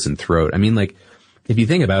mouth, nose, and throat. I mean, like, if you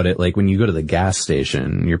think about it, like when you go to the gas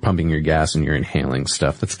station, you're pumping your gas and you're inhaling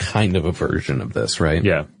stuff. That's kind of a version of this, right?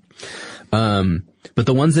 Yeah. But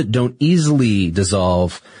the ones that don't easily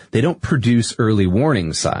dissolve, they don't produce early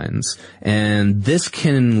warning signs. And this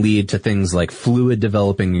can lead to things like fluid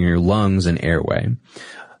developing in your lungs and airway.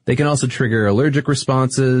 They can also trigger allergic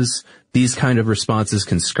responses. These kind of responses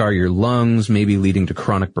can scar your lungs, maybe leading to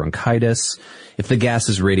chronic bronchitis. If the gas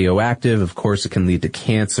is radioactive, of course, it can lead to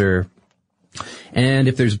cancer. And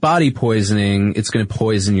if there's body poisoning, it's going to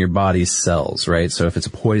poison your body's cells, right? So if it's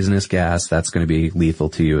a poisonous gas, that's going to be lethal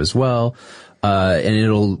to you as well.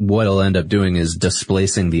 And what it'll end up doing is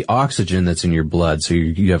displacing the oxygen that's in your blood, so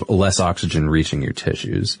you have less oxygen reaching your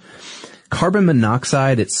tissues. Carbon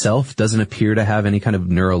monoxide itself doesn't appear to have any kind of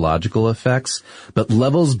neurological effects, but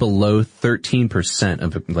levels below 13%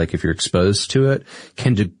 of, like, if you're exposed to it,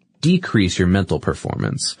 can decrease your mental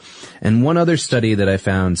performance. And one other study that I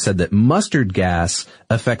found said that mustard gas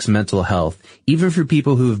affects mental health, even for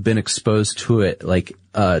people who have been exposed to it, like,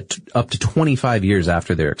 up to 25 years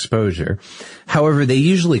after their exposure. However, they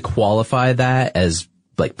usually qualify that as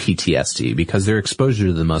like PTSD because their exposure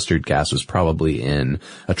to the mustard gas was probably in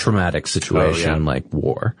a traumatic situation like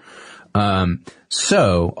war.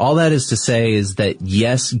 So all that is to say is that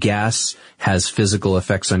yes, gas has physical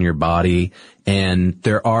effects on your body, and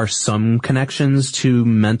there are some connections to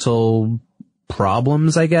mental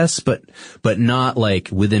problems, I guess, but not like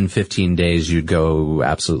within 15 days you'd go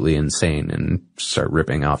absolutely insane and start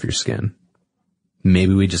ripping off your skin.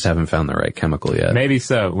 Maybe we just haven't found the right chemical yet. Maybe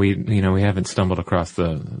so. We haven't stumbled across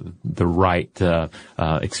the right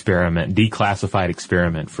experiment, declassified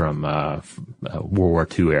experiment from World War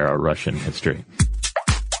II era Russian history.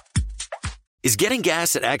 Is getting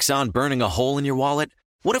gas at Exxon burning a hole in your wallet?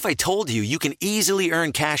 What if I told you can easily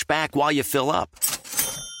earn cash back while you fill up?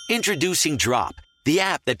 Introducing Drop, the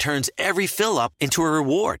app that turns every fill up into a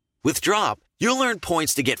reward. With Drop, you'll earn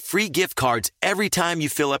points to get free gift cards every time you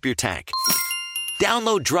fill up your tank.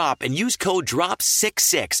 Download Drop and use code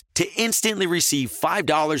DROP66 to instantly receive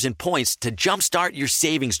 $5 in points to jumpstart your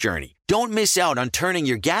savings journey. Don't miss out on turning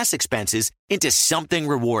your gas expenses into something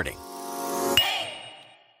rewarding.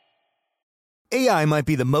 AI might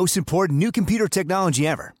be the most important new computer technology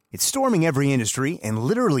ever. It's storming every industry, and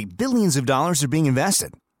literally billions of dollars are being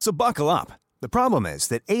invested. So buckle up. The problem is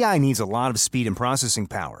that AI needs a lot of speed and processing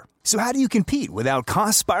power. So how do you compete without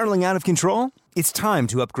costs spiraling out of control? It's time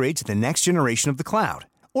to upgrade to the next generation of the cloud.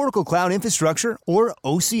 Oracle Cloud Infrastructure, or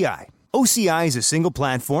OCI. OCI is a single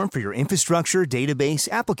platform for your infrastructure, database,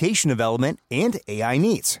 application development, and AI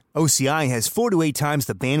needs. OCI has 4 to 8 times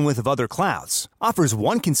the bandwidth of other clouds, offers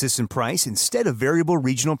one consistent price instead of variable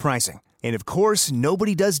regional pricing. And of course,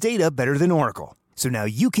 nobody does data better than Oracle. So now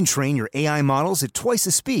you can train your AI models at twice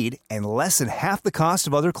the speed and less than half the cost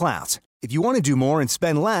of other clouds. If you want to do more and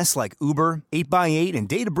spend less like Uber, 8x8, and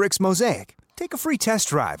Databricks Mosaic, take a free test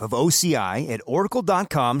drive of OCI at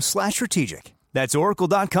oracle.com/strategic. That's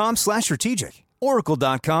oracle.com/strategic.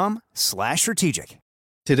 Oracle.com/strategic.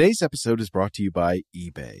 Today's episode is brought to you by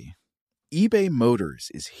eBay. eBay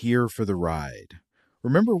Motors is here for the ride.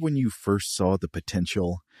 Remember when you first saw the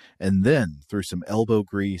potential? And then, through some elbow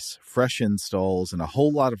grease, fresh installs, and a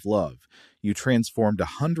whole lot of love, you transformed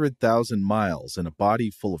 100,000 miles and a body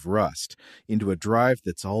full of rust into a drive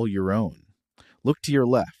that's all your own. Look to your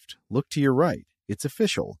left. Look to your right. It's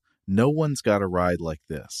official. No one's got a ride like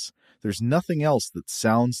this. There's nothing else that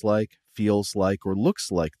sounds like, feels like, or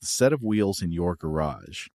looks like the set of wheels in your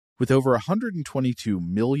garage. With over 122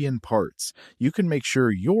 million parts, you can make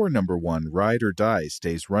sure your number one ride or die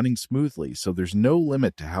stays running smoothly, so there's no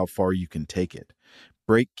limit to how far you can take it.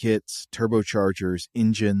 Brake kits, turbochargers,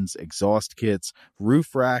 engines, exhaust kits,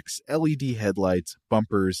 roof racks, LED headlights,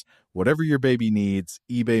 bumpers, whatever your baby needs,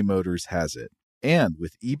 eBay Motors has it. And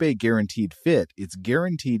with eBay Guaranteed Fit, it's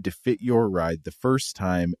guaranteed to fit your ride the first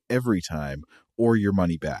time, every time, or your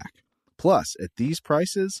money back. Plus, at these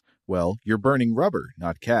prices, well, you're burning rubber,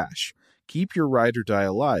 not cash. Keep your ride or die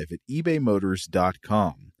alive at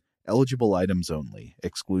ebaymotors.com. Eligible items only.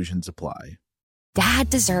 Exclusions apply. Dad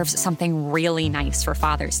deserves something really nice for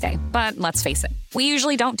Father's Day, but let's face it, we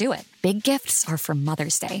usually don't do it. Big gifts are for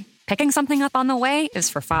Mother's Day. Picking something up on the way is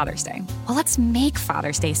for Father's Day. Well, let's make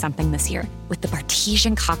Father's Day something this year with the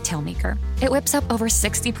Bartesian Cocktail Maker. It whips up over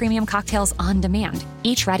 60 premium cocktails on demand,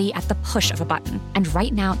 each ready at the push of a button. And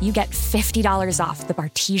right now, you get $50 off the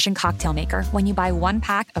Bartesian Cocktail Maker when you buy one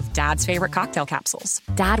pack of Dad's favorite cocktail capsules.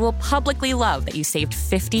 Dad will publicly love that you saved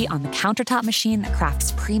 $50 on the countertop machine that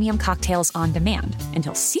crafts premium cocktails on demand. And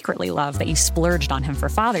he'll secretly love that you splurged on him for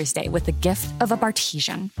Father's Day with the gift of a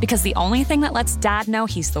Bartesian. Because the only thing that lets Dad know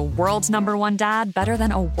he's the world's number one dad better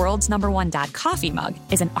than a world's number one dad coffee mug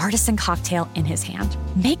is an artisan cocktail in his hand.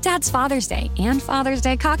 Make Dad's Father's Day and Father's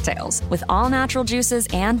Day cocktails with all natural juices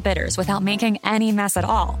and bitters without making any mess at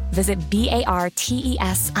all. Visit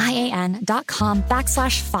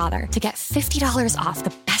BARTESIAN.com/father to get $50 off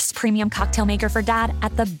the best premium cocktail maker for Dad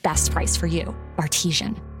at the best price for you.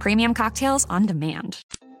 Bartesian. Premium cocktails on demand.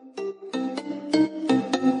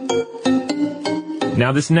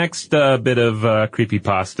 Now, this next bit of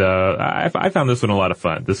creepypasta, I found this one a lot of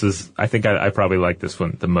fun. I think I probably like this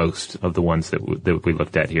one the most of the ones that we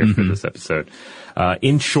looked at here for this episode.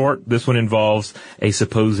 In short, this one involves a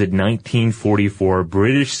supposed 1944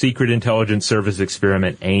 British Secret Intelligence Service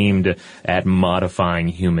experiment aimed at modifying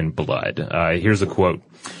human blood. Here's a quote.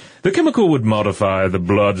 The chemical would modify the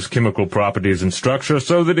blood's chemical properties and structure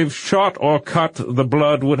so that if shot or cut, the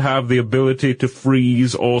blood would have the ability to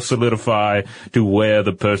freeze or solidify to where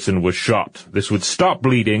the person was shot. This would stop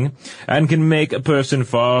bleeding and can make a person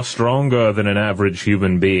far stronger than an average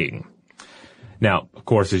human being. Now, of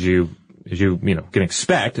course, as you can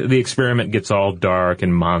expect, the experiment gets all dark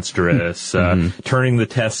and monstrous, turning the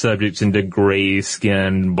test subjects into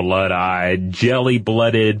gray-skinned, blood-eyed,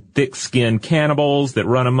 jelly-blooded, thick-skinned cannibals that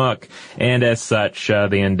run amok, and as such,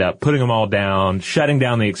 they end up putting them all down, shutting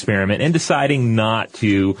down the experiment, and deciding not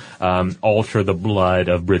to alter the blood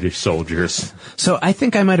of British soldiers. So I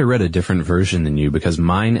think I might have read a different version than you, because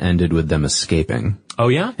mine ended with them escaping. Oh,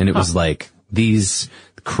 yeah? And it was like, these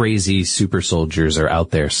crazy super soldiers are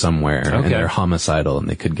out there somewhere, and they're homicidal, and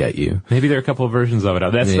they could get you. Maybe there are a couple of versions of it.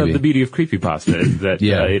 That's the beauty of creepypasta, is that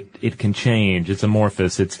it can change. It's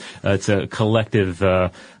amorphous. It's a collective,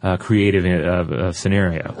 creative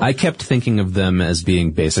scenario. I kept thinking of them as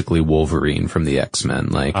being basically Wolverine from the X-Men.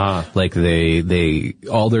 Like they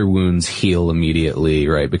all their wounds heal immediately,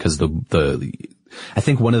 right? Because I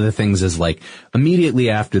think one of the things is like immediately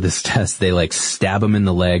after this test, they like stab him in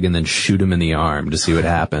the leg and then shoot him in the arm to see what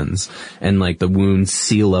happens. And like the wounds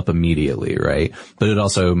seal up immediately, right? But it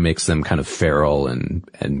also makes them kind of feral and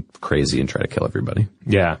crazy and try to kill everybody.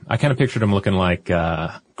 Yeah. I kind of pictured them looking like,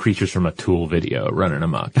 creatures from a Tool video running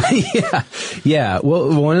amok. Yeah.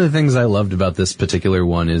 Well, one of the things I loved about this particular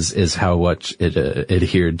one is how much it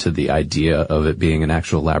adhered to the idea of it being an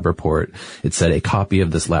actual lab report. It said a copy of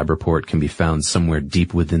this lab report can be found somewhere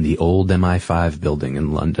deep within the old MI5 building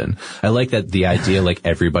in London. I like that the idea, like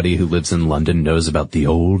everybody who lives in London knows about the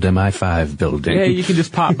old MI5 building. Yeah, you can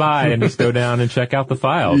just pop by and just go down and check out the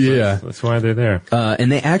files. Yeah. That's why they're there.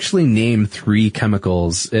 And they actually named 3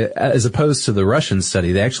 chemicals, as opposed to the Russian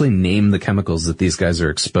study. They actually name the chemicals that these guys are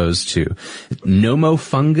exposed to.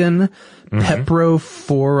 Nomofungin,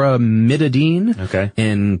 peproforamidine,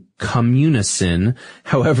 and communicin.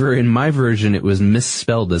 However, in my version, it was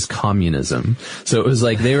misspelled as communism. So it was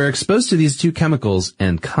like they were exposed to these 2 chemicals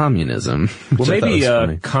and communism. Well, maybe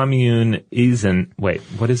commune isn't. Wait,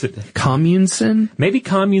 what is it? Communicin? Maybe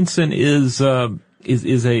communicin is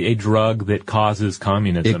a drug that causes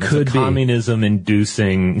communism. It could be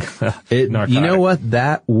communism-inducing narcotic. You know what?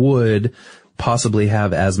 That would possibly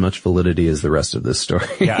have as much validity as the rest of this story.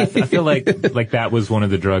 Yeah, I feel like that was one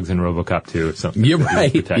of the drugs in RoboCop 2 or something. You're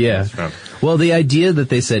right. Yeah. Well, the idea that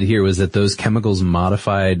they said here was that those chemicals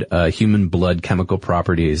modified human blood chemical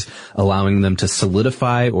properties, allowing them to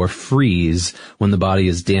solidify or freeze when the body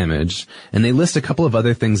is damaged. And they list a couple of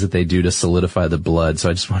other things that they do to solidify the blood.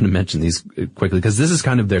 So I just want to mention these quickly because this is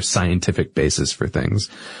kind of their scientific basis for things.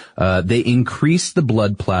 They increased the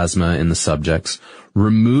blood plasma in the subjects,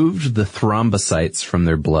 removed the thrombocytes from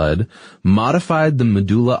their blood, modified the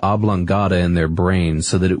medulla oblongata in their brain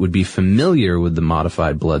so that it would be familiar with the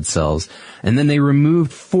modified blood cells, and then they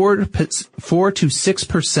removed 4 to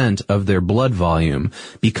 6% of their blood volume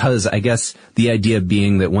because I guess the idea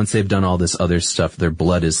being that once they've done all this other stuff, their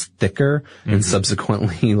blood is thicker and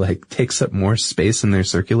subsequently takes up more space in their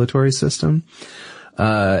circulatory system.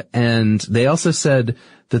 And they also said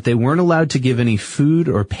that they weren't allowed to give any food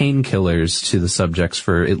or painkillers to the subjects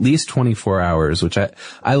for at least 24 hours, which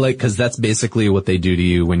I like because that's basically what they do to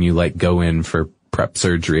you when you go in for prep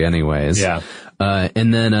surgery anyways. Yeah.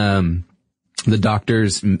 And then, the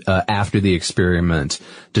doctors, after the experiment,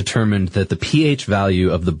 determined that the pH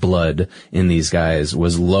value of the blood in these guys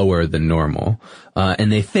was lower than normal.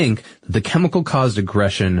 And they think the chemical caused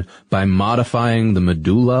aggression by modifying the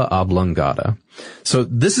medulla oblongata. So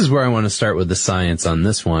this is where I want to start with the science on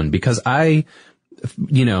this one, because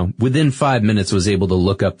within 5 minutes was able to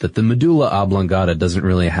look up that the medulla oblongata doesn't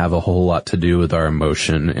really have a whole lot to do with our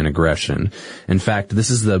emotion and aggression. In fact, this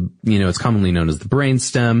is it's commonly known as the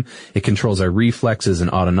brainstem. It controls our reflexes and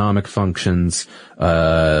autonomic functions,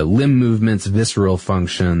 limb movements, visceral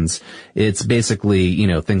functions. It's basically,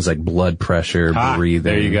 things like blood pressure, breathing.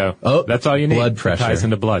 There you go. Oh, that's all you need. Blood pressure. It ties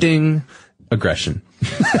into blood. Ding. Aggression.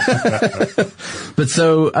 But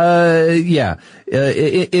so,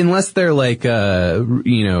 unless they're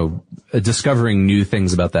discovering new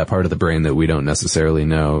things about that part of the brain that we don't necessarily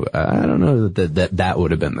know, I don't know that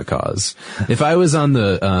would have been the cause. If I was on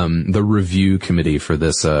the review committee for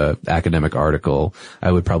this, academic article,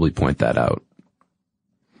 I would probably point that out.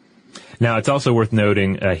 Now, it's also worth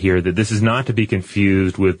noting here that this is not to be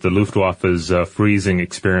confused with the Luftwaffe's freezing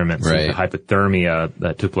experiments. Right. The hypothermia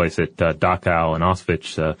that took place at Dachau and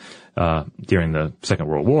Auschwitz during the Second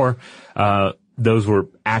World War. Those were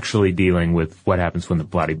actually dealing with what happens when the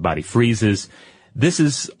body freezes. This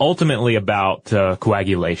is ultimately about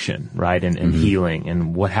coagulation, right, and healing,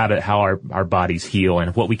 and how our bodies heal,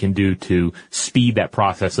 and what we can do to speed that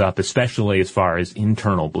process up, especially as far as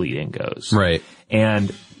internal bleeding goes. Right.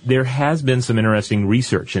 And there has been some interesting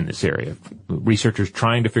research in this area. Researchers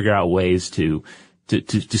trying to figure out ways to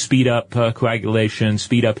speed up coagulation,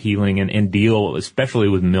 speed up healing, and deal especially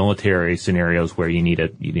with military scenarios where you need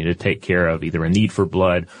to take care of either a need for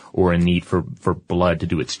blood or a need for blood to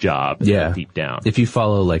do its job. Deep down. If you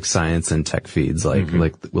follow science and tech feeds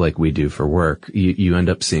like we do for work, you end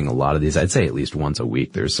up seeing a lot of these. I'd say at least once a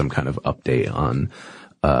week there's some kind of update on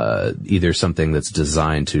either something that's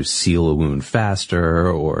designed to seal a wound faster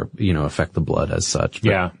or, affect the blood as such.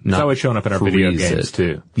 But it's always showing up in our video games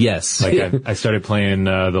too. Yes. I started playing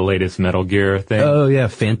the latest Metal Gear thing. Oh yeah,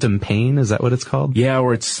 Phantom Pain, is that what it's called? Yeah,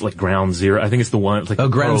 or it's like Ground Zero. I think it's the one.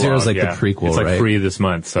 Ground Zero is the prequel, it's right? free this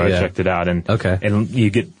month, so I checked it out. And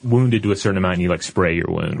you get wounded to a certain amount, and you spray your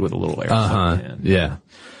wound with a little air. Yeah.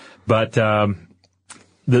 But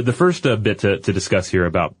the first bit to discuss here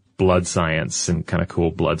about blood science and kind of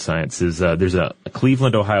cool blood science is there's a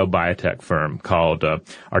Cleveland, Ohio biotech firm called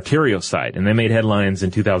Arteriocyte, and they made headlines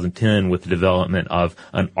in 2010 with the development of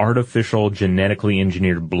an artificial genetically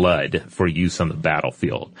engineered blood for use on the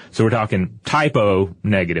battlefield. So we're talking type O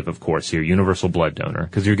negative, of course, here, universal blood donor,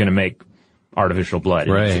 because you're going to make artificial blood.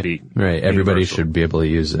 Right. Everybody should be able to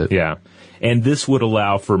use it. Yeah. And this would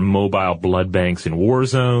allow for mobile blood banks in war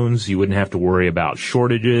zones. You wouldn't have to worry about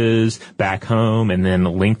shortages back home and then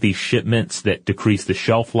lengthy shipments that decrease the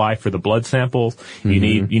shelf life for the blood samples. You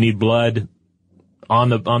need blood on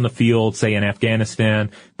the field, say in Afghanistan,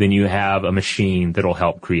 then you have a machine that'll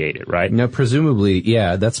help create it, right? Now, presumably,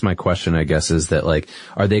 that's my question, I guess, is that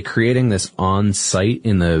are they creating this on site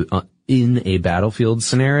in a battlefield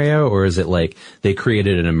scenario, or is it they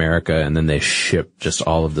created in America and then they ship just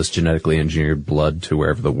all of this genetically engineered blood to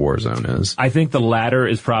wherever the war zone is? I think the latter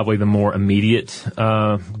is probably the more immediate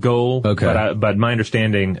goal. Okay. But my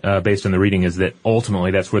understanding, based on the reading, is that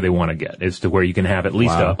ultimately that's where they want to get, is to where you can have at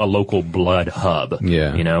least a local blood hub.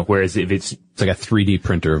 Yeah. Whereas if it's like a 3D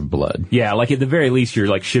printer of blood. Yeah, at the very least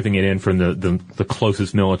you're shipping it in from the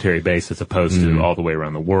closest military base as opposed to all the way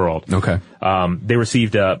around the world. Okay. They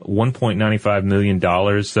received $1.95 million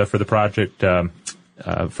for the project through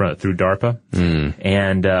DARPA.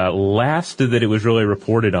 And last that it was really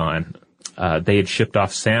reported on they had shipped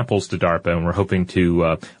off samples to DARPA and were hoping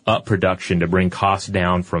to up production to bring costs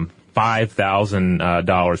down from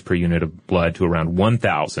 $5,000 per unit of blood to around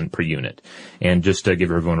 $1,000 per unit. And just to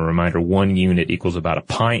give everyone a reminder, 1 unit equals about a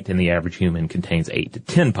pint, and the average human contains 8 to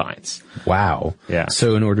 10 pints. Wow. Yeah.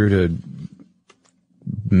 So in order to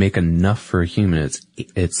make enough for a human,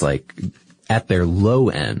 it's like at their low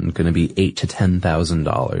end going to be $8,000 to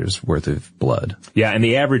 $10,000 worth of blood. Yeah, and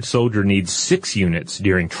the average soldier needs 6 units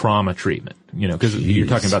during trauma treatment. You know, because you're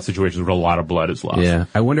talking about situations where a lot of blood is lost. Yeah.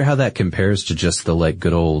 I wonder how that compares to just the like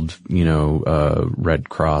good old, Red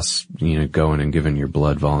Cross, going and giving your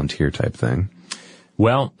blood volunteer type thing.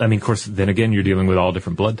 Well, I mean, of course, then again, you're dealing with all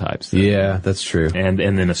different blood types. Yeah, that's true. And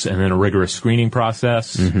then a rigorous screening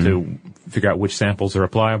process to figure out which samples are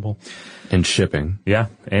applicable. And shipping. Yeah,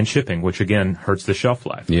 and shipping, which again hurts the shelf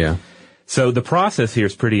life. Yeah. So the process here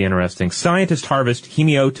is pretty interesting. Scientists harvest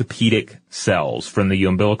hematopoietic cells from the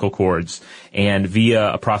umbilical cords, and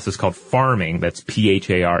via a process called farming, that's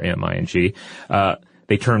PHARMING,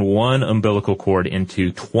 they turn one umbilical cord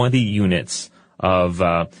into 20 units of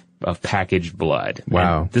packaged blood.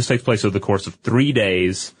 Wow. And this takes place over the course of 3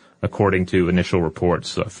 days, according to initial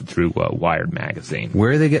reports through Wired magazine.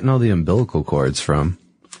 Where are they getting all the umbilical cords from?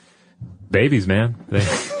 Babies, man.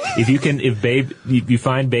 If you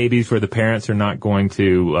find babies where the parents are not going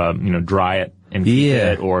to, dry it and keep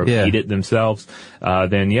it or eat it themselves,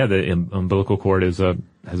 then the umbilical cord has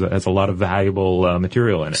a lot of valuable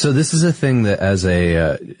material in it. So this is a thing that as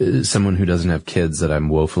someone who doesn't have kids that I'm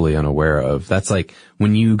woefully unaware of, that's like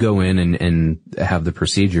when you go in and have the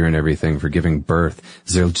procedure and everything for giving birth,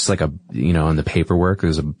 is there just like on the paperwork,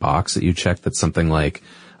 there's a box that you check that's something like,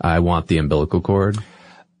 I want the umbilical cord?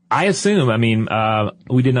 I assume. I mean,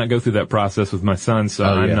 we did not go through that process with my son, so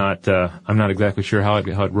I'm not exactly sure how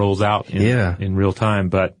it rolls out in real time.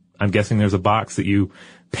 But I'm guessing there's a box that you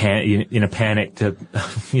in a panic to,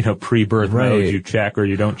 pre-birth mode, you check or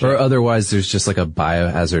you don't check. Or otherwise, there's just like a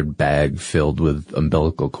biohazard bag filled with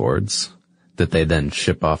umbilical cords that they then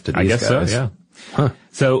ship off to these guys. I guess so. Yeah. Huh.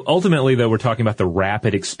 So ultimately, though, we're talking about the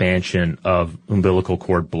rapid expansion of umbilical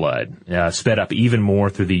cord blood, sped up even more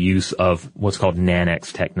through the use of what's called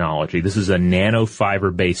NANEX technology. This is a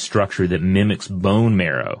nanofiber-based structure that mimics bone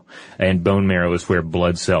marrow, and bone marrow is where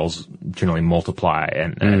blood cells generally multiply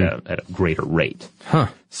at a greater rate. Huh.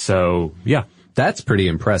 So, yeah. That's pretty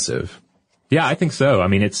impressive. Yeah, I think so. I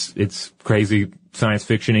mean, it's crazy science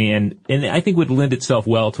fiction-y, and I think would lend itself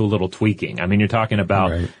well to a little tweaking. I mean, you're talking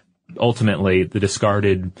about ultimately the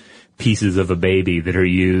discarded pieces of a baby that are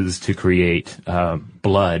used to create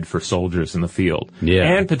blood for soldiers in the field. Yeah.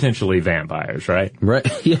 And potentially vampires, right?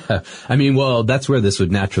 Right, yeah. I mean, well, that's where this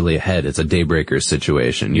would naturally head. It's a Daybreakers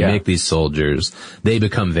situation. You make these soldiers, they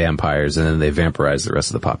become vampires, and then they vampirize the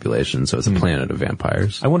rest of the population, so it's a planet of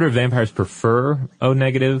vampires. I wonder if vampires prefer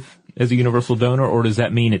O-negative as a universal donor, or does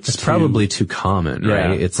that mean it's probably too common,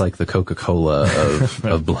 right? Yeah. It's like the Coca-Cola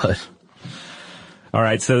of blood. All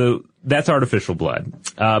right, so that's artificial blood.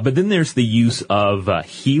 But then there's the use of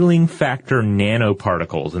healing factor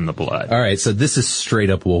nanoparticles in the blood. All right, so this is straight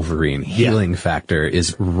up Wolverine. Healing factor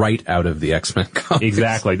is right out of the X-Men comics.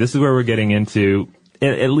 Exactly. This is where we're getting into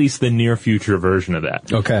at least the near future version of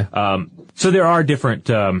that. Okay. So there are different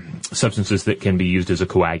substances that can be used as a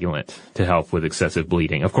coagulant to help with excessive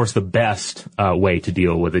bleeding. Of course, the best way to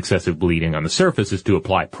deal with excessive bleeding on the surface is to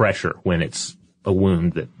apply pressure when it's a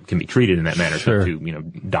wound that can be treated in that manner, to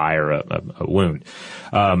dire a wound.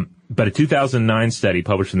 But a 2009 study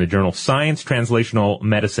published in the journal Science Translational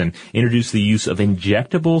Medicine introduced the use of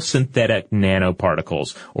injectable synthetic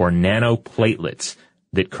nanoparticles or nanoplatelets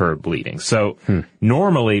that curb bleeding. So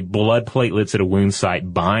normally blood platelets at a wound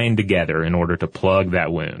site bind together in order to plug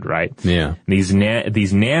that wound, right? Yeah. These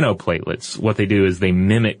nanoplatelets, what they do is they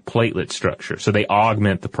mimic platelet structure. So they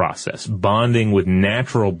augment the process, bonding with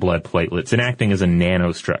natural blood platelets and acting as a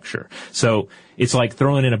nanostructure. So it's like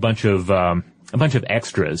throwing in a bunch of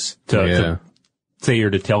extras to say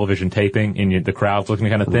you're to television taping and the crowd's looking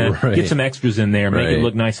kind of thin. Right. Get some extras in there, make it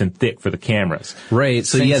look nice and thick for the cameras. Right.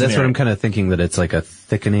 So Same that's what I'm kind of thinking, that it's like a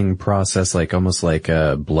thickening process, like almost like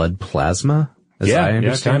blood plasma, as I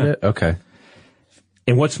understand it. Okay.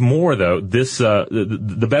 And what's more, though, this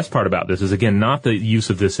the best part about this is, again, not the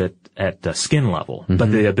use of this at skin level,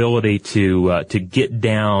 but the ability to get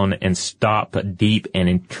down and stop deep and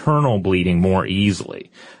internal bleeding more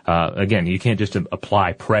easily. Again, you can't just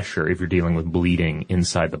apply pressure if you're dealing with bleeding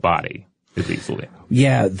inside the body as easily.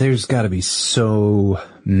 Yeah, there's got to be so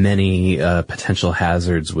many potential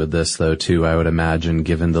hazards with this, though, too, I would imagine,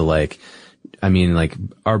 given the I mean, like,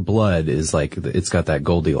 our blood is like, it's got that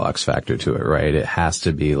Goldilocks factor to it, right? It has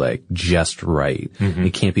to be like just right. Mm-hmm.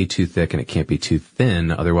 It can't be too thick and it can't be too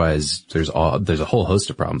thin. Otherwise, there's a whole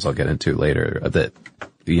host of problems I'll get into later that,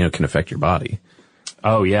 can affect your body.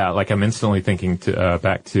 Oh yeah. Like I'm instantly thinking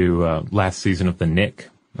back to last season of The Knick.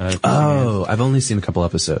 I've only seen a couple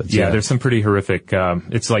episodes. Yeah, there's some pretty horrific,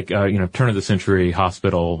 it's like, turn of the century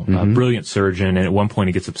hospital, brilliant surgeon, and at one point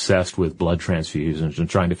he gets obsessed with blood transfusions and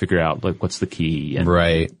trying to figure out, like, what's the key. And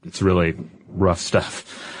right. It's really rough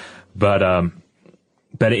stuff. But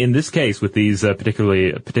in this case, with these,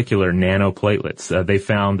 particular nanoplatelets, they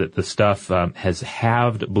found that the stuff, has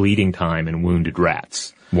halved bleeding time in wounded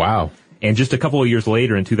rats. Wow. And just a couple of years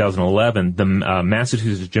later, in 2011, the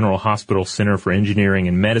Massachusetts General Hospital Center for Engineering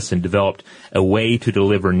and Medicine developed a way to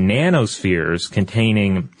deliver nanospheres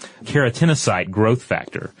containing keratinocyte growth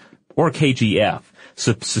factor, or KGF,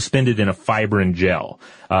 suspended in a fibrin gel.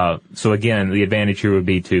 So again, the advantage here would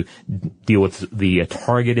be to deal with the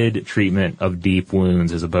targeted treatment of deep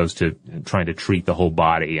wounds as opposed to trying to treat the whole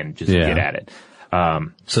body and just get at it.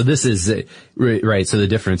 So this is, right, so the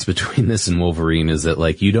difference between this and Wolverine is that,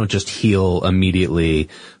 like, you don't just heal immediately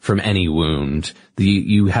from any wound.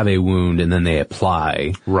 You have a wound and then they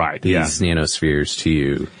apply these nanospheres to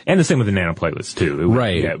you. And the same with the nanoplatelets too. It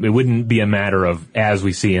wouldn't be a matter of, as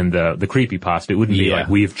we see in the creepypasta, it wouldn't be like,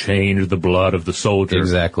 we've changed the blood of the soldier.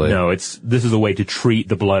 Exactly. No, this is a way to treat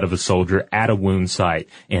the blood of a soldier at a wound site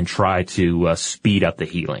and try to speed up the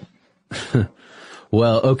healing.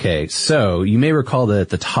 Well, okay, so you may recall that at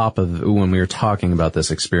the top of when we were talking about this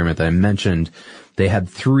experiment that I mentioned, they had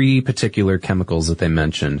 3 particular chemicals that they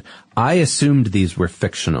mentioned. I assumed these were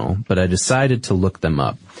fictional, but I decided to look them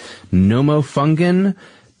up. Nomofungin,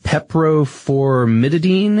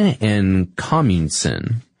 peproformidine, and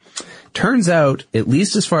communcin. Turns out, at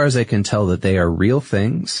least as far as I can tell, that they are real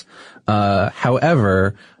things.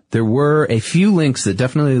 However, there were a few links that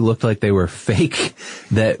definitely looked like they were fake,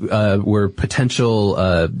 that were potential,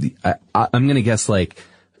 I'm gonna guess, like,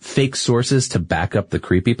 fake sources to back up the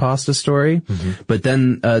creepypasta story. Mm-hmm. But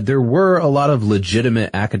then there were a lot of legitimate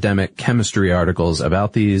academic chemistry articles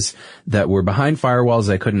about these that were behind firewalls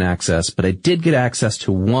I couldn't access, but I did get access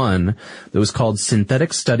to one that was called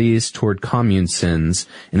Synthetic Studies Toward Communcins,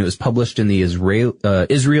 and it was published in the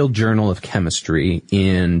Israel Journal of Chemistry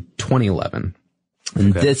in 2011.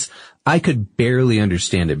 And this, I could barely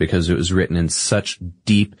understand it because it was written in such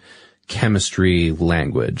deep chemistry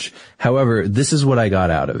language. However, this is what I got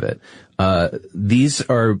out of it. These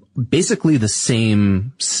are basically the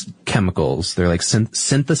same chemicals. They're like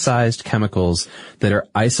synthesized chemicals that are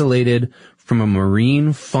isolated from a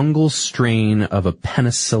marine fungal strain of a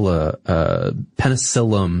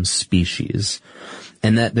Penicillium species.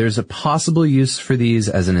 And that there's a possible use for these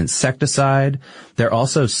as an insecticide. They're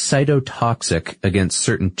also cytotoxic against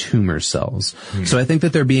certain tumor cells. So I think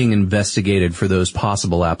that they're being investigated for those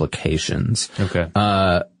possible applications. Okay.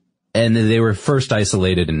 And they were first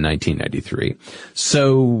isolated in 1993.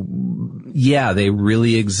 So, yeah, they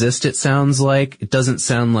really exist, it sounds like. It doesn't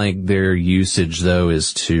sound like their usage, though,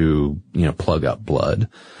 is to, plug up blood.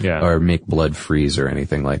 Yeah. Or make blood freeze or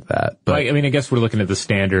anything like that. But I mean, I guess we're looking at the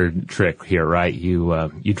standard trick here, right? You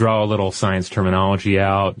draw a little science terminology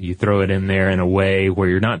out, you throw it in there in a way where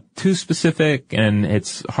you're not too specific, and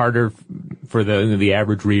it's harder for the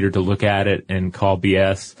average reader to look at it and call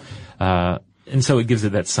BS. And so it gives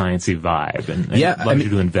it that sciencey vibe, and allows you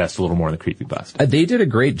to invest a little more in the creepypasta. They did a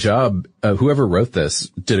great job. Whoever wrote this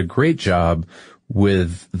did a great job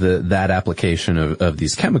with that application of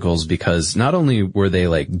these chemicals, because not only were they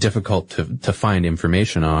like difficult to find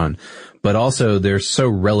information on, but also they're so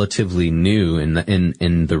relatively new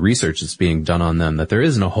in the research that's being done on them that there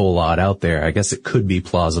isn't a whole lot out there. I guess it could be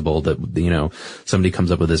plausible that somebody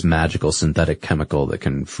comes up with this magical synthetic chemical that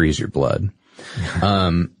can freeze your blood.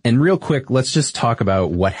 And real quick, let's just talk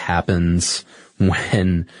about what happens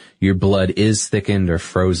when your blood is thickened or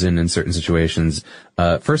frozen in certain situations.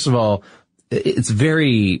 First of all, it's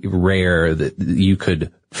very rare that you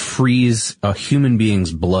could freeze a human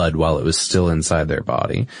being's blood while it was still inside their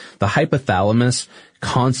body. The hypothalamus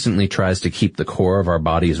constantly tries to keep the core of our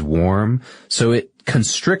bodies warm, so it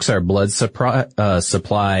constricts our blood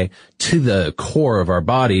supply to the core of our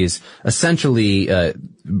bodies, essentially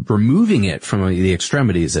removing it from the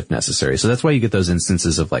extremities if necessary. So that's why you get those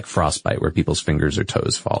instances of like frostbite where people's fingers or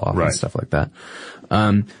toes fall off and stuff like that.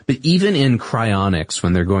 But even in cryonics,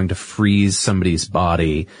 when they're going to freeze somebody's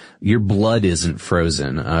body, your blood isn't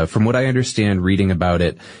frozen. From what I understand reading about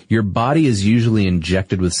it, your body is usually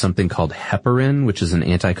injected with something called heparin, which is an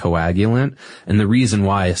anticoagulant. And the reason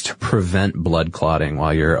why is to prevent blood clotting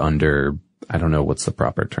while you're under I don't know what's the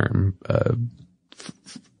proper term,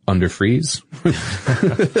 under freeze.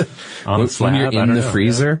 On the slab, when you're in the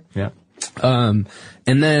freezer. Yeah.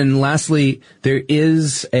 And then lastly, there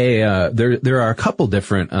is there are a couple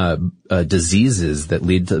different, diseases that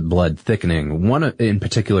lead to blood thickening. One in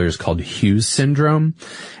particular is called Hughes syndrome,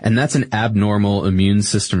 and that's an abnormal immune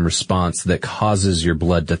system response that causes your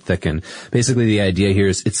blood to thicken. Basically, the idea here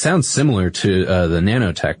is it sounds similar to, the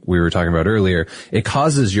nanotech we were talking about earlier. It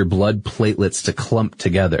causes your blood platelets to clump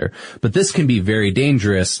together. But this can be very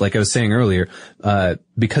dangerous, like I was saying earlier,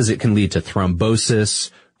 because it can lead to thrombosis,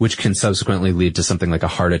 which can subsequently lead to something like a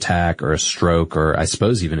heart attack or a stroke or I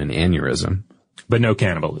suppose even an aneurysm. But no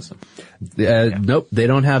cannibalism. Nope, they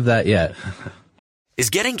don't have that yet. Is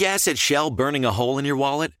getting gas at Shell burning a hole in your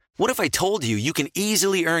wallet? What if I told you you can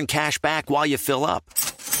easily earn cash back while you fill up?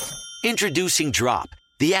 Introducing Drop,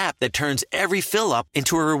 the app that turns every fill up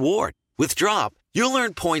into a reward. With Drop, you'll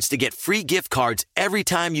earn points to get free gift cards every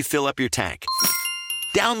time you fill up your tank.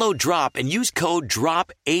 Download Drop and use code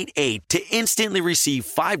DROP88 to instantly receive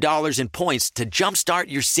 $5 in points to jumpstart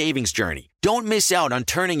your savings journey. Don't miss out on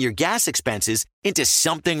turning your gas expenses into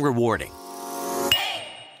something rewarding.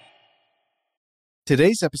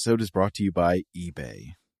 Today's episode is brought to you by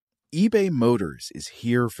eBay. eBay Motors is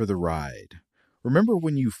here for the ride. Remember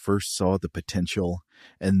when you first saw the potential?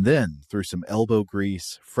 And then, through some elbow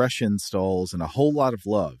grease, fresh installs, and a whole lot of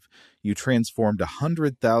love, you transformed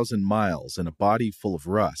 100,000 miles and a body full of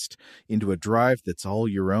rust into a drive that's all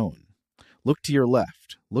your own. Look to your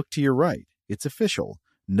left. Look to your right. It's official.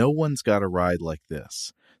 No one's got a ride like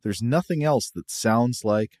this. There's nothing else that sounds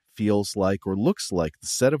like, feels like, or looks like the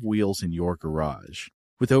set of wheels in your garage.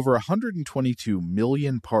 With over 122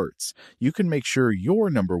 million parts, you can make sure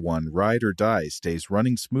your number one ride or die stays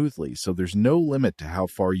running smoothly, so there's no limit to how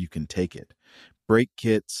far you can take it. Brake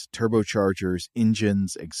kits, turbochargers,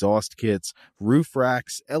 engines, exhaust kits, roof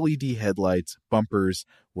racks, LED headlights, bumpers,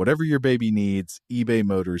 whatever your baby needs, eBay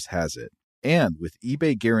Motors has it. And with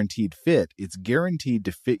eBay Guaranteed Fit, it's guaranteed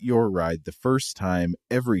to fit your ride the first time,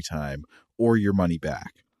 every time, or your money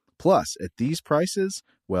back. Plus, at these prices,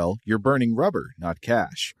 well, you're burning rubber, not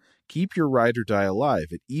cash. Keep your ride or die alive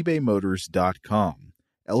at ebaymotors.com.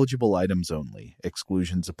 Eligible items only.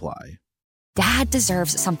 Exclusions apply. Dad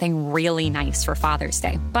deserves something really nice for Father's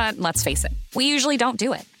Day, but let's face it, we usually don't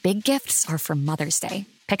do it. Big gifts are for Mother's Day.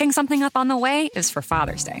 Picking something up on the way is for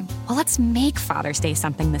Father's Day. Well, let's make Father's Day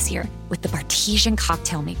something this year with the Bartesian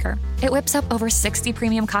Cocktail Maker. It whips up over 60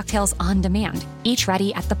 premium cocktails on demand, each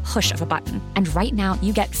ready at the push of a button. And right now,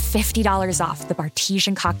 you get $50 off the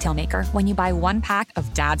Bartesian Cocktail Maker when you buy one pack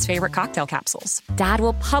of Dad's favorite cocktail capsules. Dad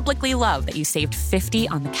will publicly love that you saved $50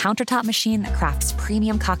 on the countertop machine that crafts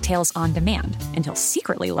premium cocktails on demand. And he'll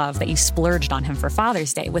secretly love that you splurged on him for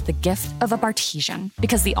Father's Day with the gift of a Bartesian.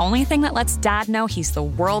 Because the only thing that lets Dad know he's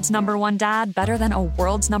the world's number one dad better than a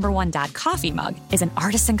world's number one dad coffee mug is an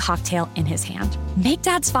artisan cocktail in his hand. Make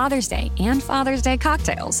Dad's Father's Day and Father's Day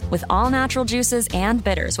cocktails with all natural juices and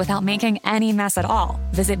bitters without making any mess at all.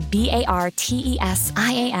 Visit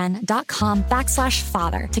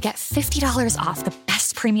BARTESIAN.com/father to get $50 off the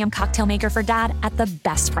best premium cocktail maker for Dad at the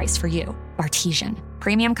best price for you. Bartesian.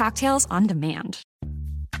 Premium cocktails on demand.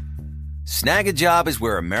 Snag a Job is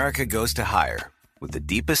where America goes to hire, with the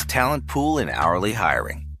deepest talent pool in hourly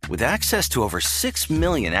hiring. With access to over 6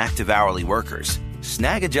 million active hourly workers,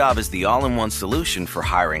 Snag a Job is the all-in-one solution for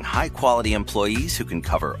hiring high-quality employees who can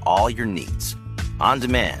cover all your needs. On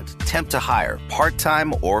demand, temp to hire,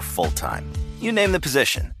 part-time or full-time. You name the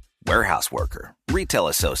position. Warehouse worker, retail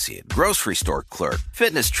associate, grocery store clerk,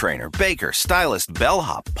 fitness trainer, baker, stylist,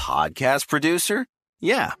 bellhop, podcast producer.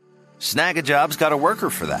 Yeah, Snag a Job's got a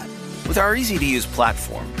worker for that. With our easy-to-use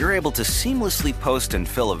platform, you're able to seamlessly post and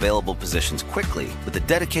fill available positions quickly with a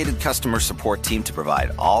dedicated customer support team to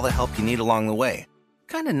provide all the help you need along the way.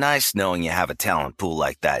 Kind of nice knowing you have a talent pool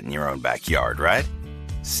like that in your own backyard, right?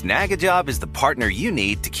 Snag a Job is the partner you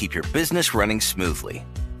need to keep your business running smoothly.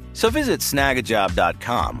 So visit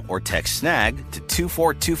snagajob.com or text SNAG to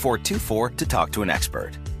 242424 to talk to an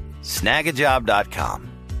expert.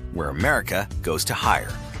 Snagajob.com, where America goes to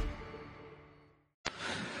hire.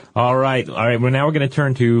 All right. Well, now we're going to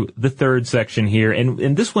turn to the third section here. And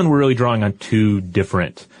in this one, we're really drawing on two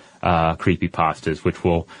different creepypastas, which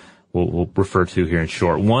we'll refer to here in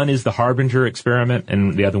short. One is the Harbinger experiment,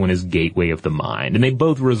 and the other one is Gateway of the Mind. And they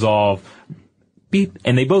both revolve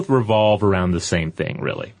around the same thing,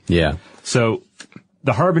 really. Yeah. So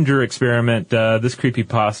the Harbinger experiment, this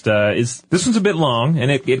creepypasta this one's a bit long, and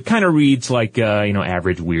it kind of reads like,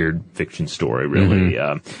 average weird fiction story, really.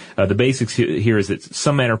 Mm-hmm. The basics here is that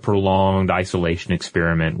some manner of prolonged isolation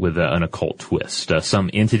experiment with an occult twist. Some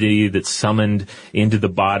entity that's summoned into the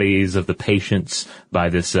bodies of the patients by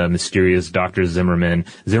this mysterious Dr. Zimmerman.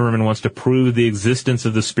 Zimmerman wants to prove the existence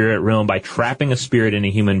of the spirit realm by trapping a spirit in a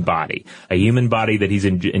human body that he's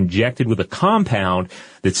injected with a compound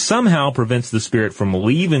that somehow prevents the spirit from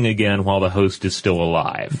leaving again while the host is still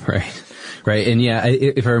alive. Right. And yeah,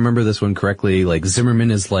 if I remember this one correctly, like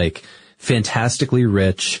Zimmerman is like fantastically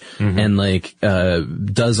rich and like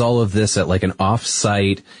does all of this at like an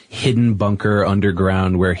off-site hidden bunker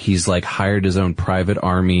underground where he's like hired his own private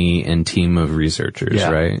army and team of researchers,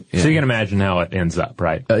 right? Yeah. So you can imagine how it ends up,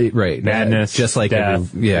 right? Right. Madness, just like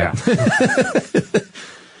death.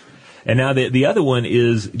 And now the other one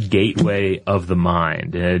is Gateway of the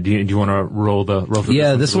Mind. Do you want to roll through?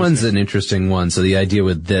 Yeah, this one's an interesting one. So the idea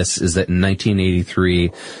with this is that in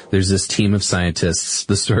 1983, there's this team of scientists.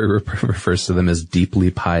 The story refers to them as deeply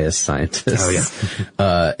pious scientists. Oh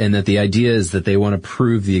yeah. And that the idea is that they want to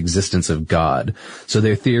prove the existence of God. So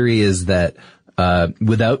their theory is that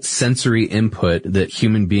without sensory input, that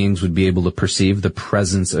human beings would be able to perceive the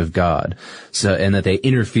presence of God. So, and that they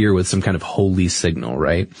interfere with some kind of holy signal,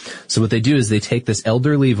 right? So what they do is they take this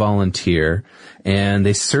elderly volunteer and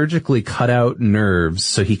they surgically cut out nerves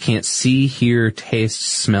so he can't see, hear, taste,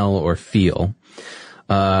 smell, or feel.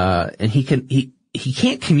 And he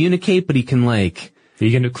can't communicate, but he can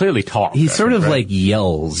he can clearly talk. He sort of like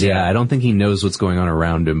yells. Yeah. I don't think he knows what's going on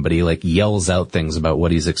around him, but he like yells out things about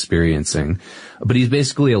what he's experiencing. But he's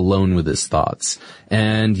basically alone with his thoughts.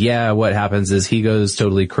 And yeah, what happens is he goes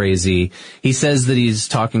totally crazy. He says that he's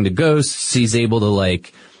talking to ghosts. He's able to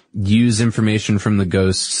like use information from the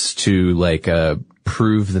ghosts to like,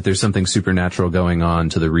 prove that there's something supernatural going on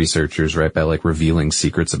to the researchers, right, by like revealing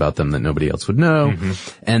secrets about them that nobody else would know.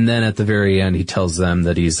 And then at the very end, he tells them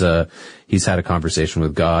that he's had a conversation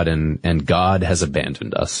with God and God has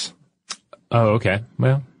abandoned us. Oh, okay.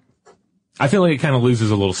 Well, I feel like it kind of loses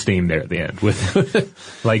a little steam there at the end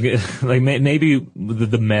with like maybe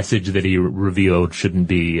the message that he revealed shouldn't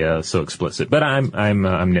be so explicit. But I'm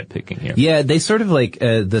nitpicking here. Yeah, they sort of like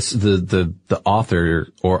the author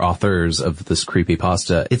or authors of this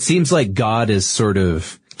creepypasta. It seems like God is sort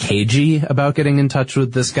of cagey about getting in touch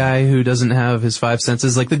with this guy who doesn't have his five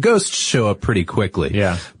senses. Like the ghosts show up pretty quickly.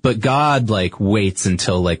 Yeah. But God like waits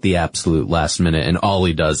until like the absolute last minute and all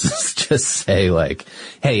he does is just say like,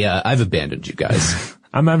 hey, I've abandoned you guys.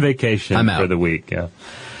 I'm on vacation for the week. Yeah.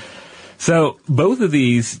 So both of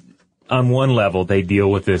these, on one level, they deal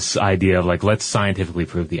with this idea of like, let's scientifically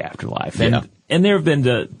prove the afterlife. And there have been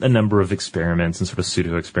a number of experiments and sort of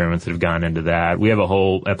pseudo-experiments that have gone into that. We have a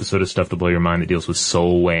whole episode of Stuff to Blow Your Mind that deals with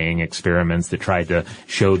soul-weighing experiments that try to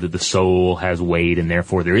show that the soul has weight and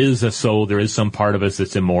therefore there is a soul, there is some part of us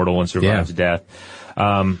that's immortal and survives death.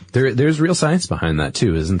 There's real science behind that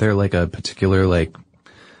too, isn't there? Like a particular like,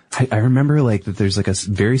 I remember like that there's like a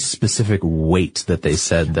very specific weight that they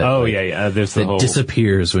said that there's that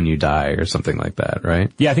disappears when you die or something like that, right?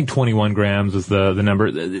 Yeah, I think 21 grams is the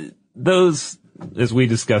number. Those, as we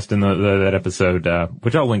discussed in that episode,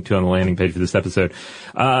 which I'll link to on the landing page for this episode,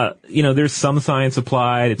 there's some science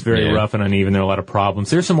applied. It's very rough and uneven. There are a lot of problems.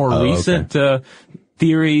 There's some more recent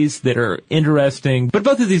theories that are interesting, but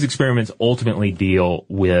both of these experiments ultimately deal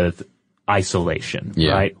with isolation,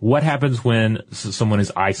 right? What happens when someone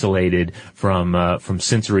is isolated from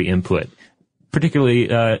sensory input? Particularly,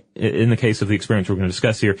 in the case of the experiments we're going to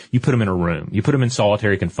discuss here, you put them in a room. You put them in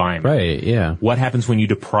solitary confinement. Right, yeah. What happens when you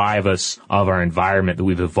deprive us of our environment that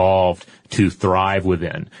we've evolved to thrive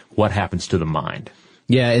within? What happens to the mind?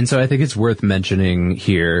 Yeah, and so I think it's worth mentioning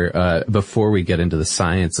here, before we get into the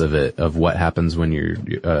science of it, of what happens when you're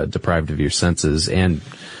deprived of your senses, and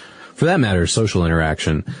for that matter, social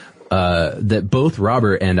interaction, that both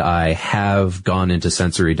Robert and I have gone into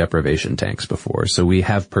sensory deprivation tanks before, so we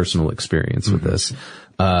have personal experience with this.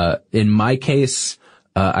 In my case,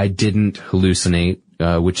 I didn't hallucinate,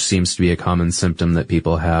 which seems to be a common symptom that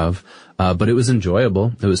people have. But it was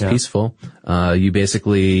enjoyable. It was peaceful. You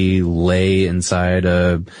basically lay inside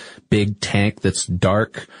a big tank that's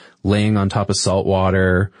dark, laying on top of salt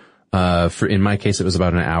water. In my case, it was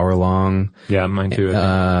about an hour long. Yeah, mine too.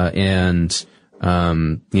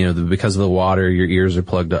 Because of the water, your ears are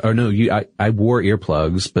plugged up. I wore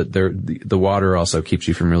earplugs, but the water also keeps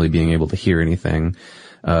you from really being able to hear anything.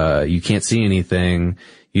 You can't see anything.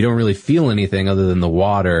 You don't really feel anything other than the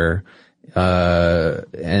water.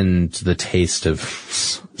 And the taste of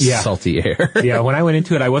salty air. Yeah, when I went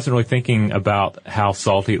into it, I wasn't really thinking about how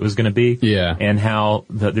salty it was going to be. Yeah. And how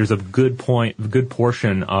there's a good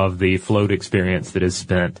portion of the float experience that is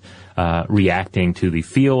spent reacting to the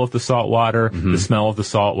feel of the salt water, the smell of the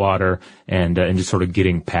salt water, and just sort of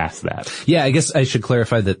getting past that. Yeah, I guess I should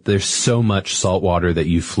clarify that there's so much salt water that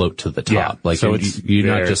you float to the top. Yeah, like so you're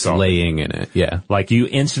not just salty. laying in it. Yeah. Like you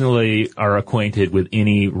instantly are acquainted with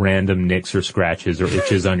any random nicks or scratches or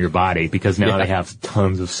itches on your body because now they have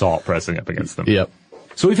tons of salt pressing up against them. Yep.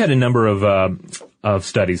 So we've had a number of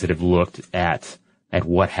studies that have looked at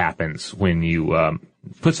what happens when you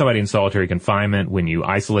put somebody in solitary confinement, when you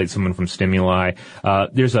isolate someone from stimuli.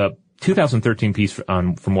 There's a 2013 piece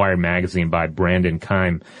from Wired Magazine by Brandon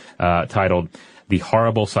Keim titled "The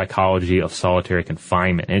Horrible Psychology of Solitary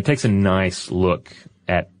Confinement," and it takes a nice look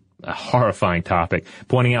at a horrifying topic,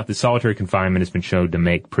 pointing out that solitary confinement has been shown to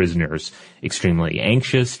make prisoners extremely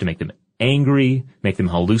anxious, to make them angry, make them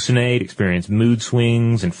hallucinate, experience mood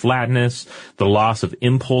swings and flatness, the loss of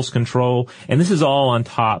impulse control, and this is all on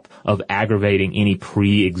top of aggravating any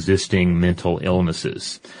pre-existing mental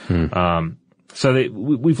illnesses. So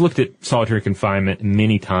we've looked at solitary confinement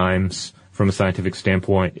many times from a scientific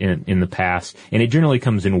standpoint in the past, and it generally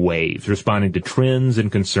comes in waves, responding to trends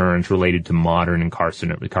and concerns related to modern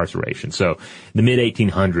incarceration. So in the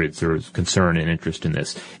mid-1800s, there was concern and interest in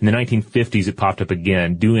this. In the 1950s, it popped up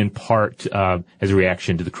again, due in part as a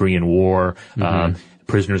reaction to the Korean War,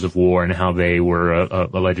 prisoners of war and how they were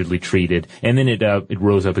allegedly treated. And then it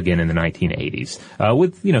rose up again in the 1980s,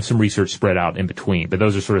 with some research spread out in between. But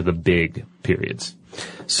those are sort of the big periods.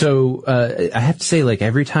 So, I have to say, like,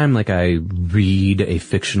 every time, like, I read a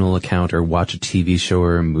fictional account or watch a TV show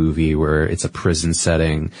or a movie where it's a prison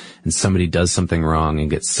setting and somebody does something wrong and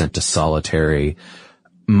gets sent to solitary,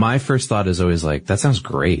 my first thought is always like, that sounds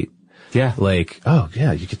great. Yeah. Like, oh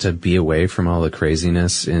yeah, you get to be away from all the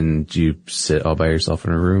craziness and you sit all by yourself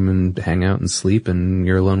in a room and hang out and sleep and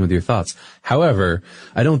you're alone with your thoughts. However,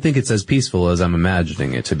 I don't think it's as peaceful as I'm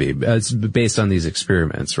imagining it to be. It's based on these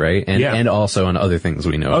experiments, right? And also on other things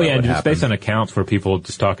we know. Oh yeah, and it's based on accounts where people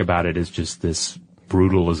just talk about it as just this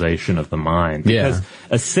brutalization of the mind. Because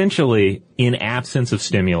essentially, in absence of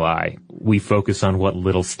stimuli, we focus on what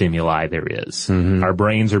little stimuli there is. Our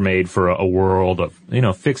brains are made for a world of,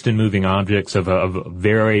 fixed and moving objects, of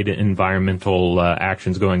varied environmental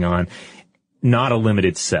actions going on. Not a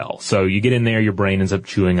limited cell. So you get in there, your brain ends up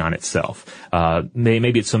chewing on itself.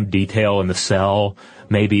 Maybe it's some detail in the cell.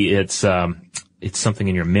 Maybe it's something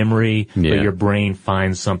in your memory, but your brain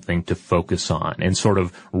finds something to focus on and sort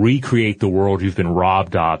of recreate the world you've been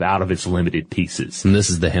robbed of out of its limited pieces. And this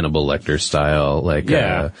is the Hannibal Lecter style,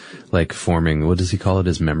 like forming, what does he call it,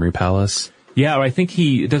 his memory palace? Yeah, I think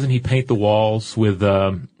doesn't he paint the walls with,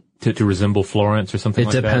 to resemble Florence or something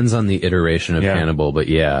like that? It depends on the iteration of Hannibal, but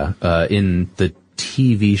in the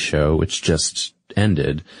TV show, which just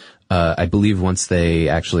ended, I believe once they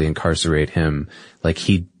actually incarcerate him, like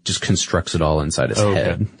he just constructs it all inside his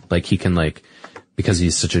head. Like he can because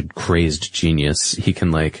he's such a crazed genius, he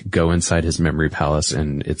can go inside his memory palace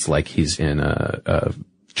and it's like he's in a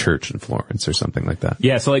church in Florence or something like that.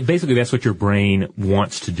 Yeah, so basically that's what your brain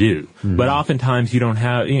wants to do. But oftentimes you don't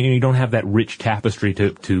have that rich tapestry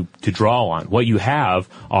to draw on. What you have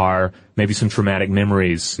are maybe some traumatic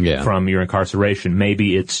memories from your incarceration.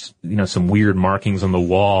 Maybe it's, some weird markings on the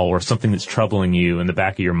wall or something that's troubling you in the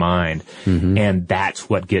back of your mind. And that's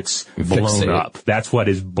what gets blown up. That's what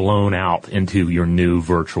is blown out into your new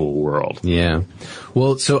virtual world. Yeah.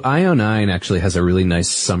 Well, so IO9 actually has a really nice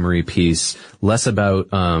summary piece, less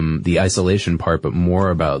about the isolation part, but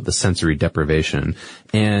more about the sensory deprivation.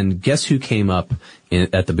 And guess who came up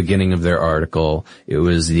at the beginning of their article? It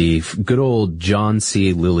was the good old John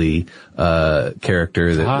C. Lilly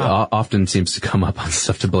character that often seems to come up on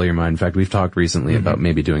Stuff to Blow Your Mind. In fact, we've talked recently about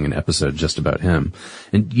maybe doing an episode just about him.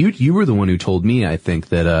 And you were the one who told me, I think,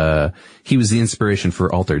 that he was the inspiration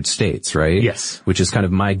for Altered States, right? Yes. Which is kind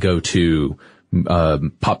of my go-to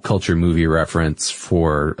pop culture movie reference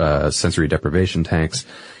for sensory deprivation tanks.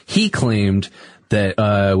 He claimed that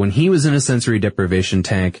when he was in a sensory deprivation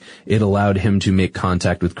tank, it allowed him to make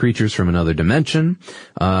contact with creatures from another dimension,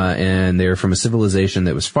 and they're from a civilization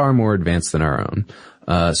that was far more advanced than our own.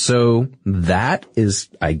 So that is,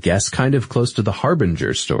 I guess, kind of close to the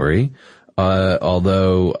Harbinger story,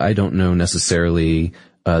 although I don't know necessarily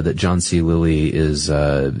that John C. Lilly is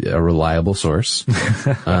a reliable source.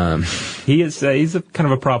 He's a kind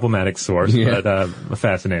of a problematic source, but a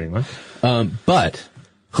fascinating one. But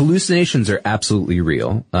hallucinations are absolutely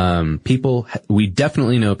real. We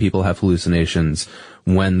definitely know people have hallucinations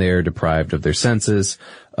when they're deprived of their senses.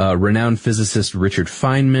 Renowned physicist Richard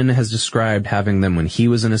Feynman has described having them when he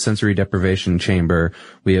was in a sensory deprivation chamber.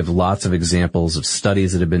 We have lots of examples of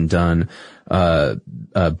studies that have been done.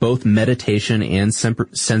 Both meditation and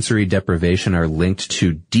sensory deprivation are linked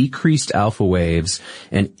to decreased alpha waves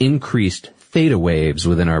and increased theta waves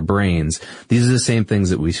within our brains. These are the same things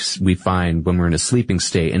that we find when we're in a sleeping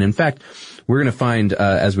state. And in fact, we're going to find,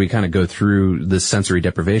 as we kind of go through the sensory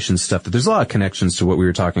deprivation stuff, that there's a lot of connections to what we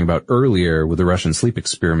were talking about earlier with the Russian sleep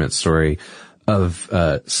experiment story of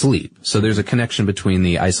sleep. So there's a connection between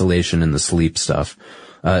the isolation and the sleep stuff,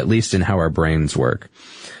 at least in how our brains work.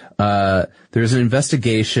 There's an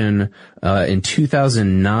investigation in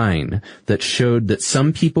 2009 that showed that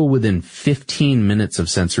some people within 15 minutes of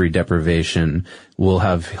sensory deprivation will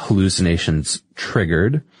have hallucinations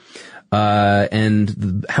triggered.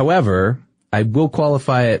 However, I will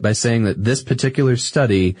qualify it by saying that this particular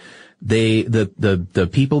study, the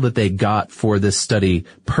people that they got for this study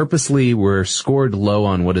purposely were scored low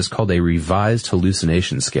on what is called a revised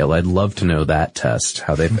hallucination scale. I'd love to know that test,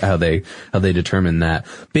 how they determined that.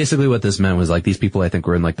 Basically what this meant was like these people I think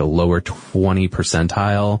were in like the lower 20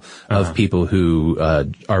 percentile of people who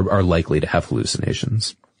are likely to have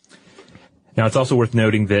hallucinations. Now it's also worth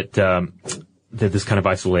noting that that this kind of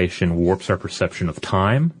isolation warps our perception of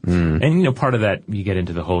time. And, part of that, you get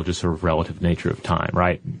into the whole just sort of relative nature of time,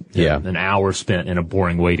 right? Yeah. An hour spent in a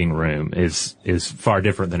boring waiting room is far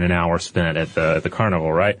different than an hour spent at the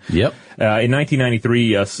carnival, right? Yep. In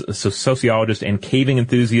 1993, sociologist and caving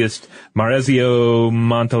enthusiast Maurizio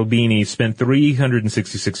Montalbini spent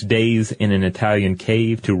 366 days in an Italian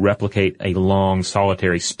cave to replicate a long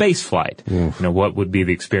solitary space flight. What would be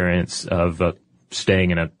the experience of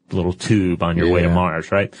staying in a little tube on your way to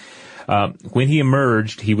Mars, right? When he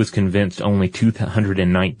emerged, he was convinced only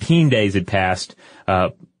 219 days had passed,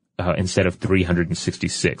 instead of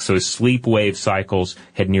 366. So his sleep wave cycles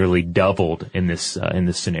had nearly doubled in this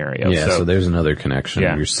scenario. Yeah, so there's another connection.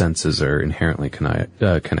 Yeah. Your senses are inherently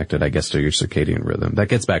connected, I guess, to your circadian rhythm. That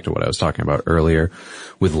gets back to what I was talking about earlier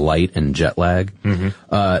with light and jet lag.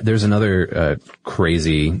 There's another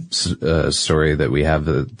crazy story that we have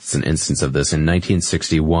that's an instance of this. In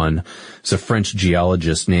 1961, it's a French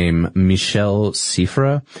geologist named Michel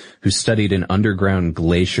Siffre who studied an underground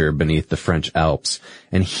glacier beneath the French Alps,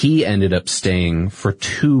 and he ended up staying for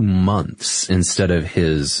 2 months instead of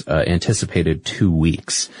his anticipated 2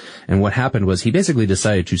 weeks. And what happened was he basically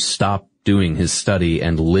decided to stop doing his study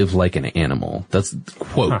and live like an animal. That's the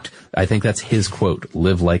quote. I think that's his quote,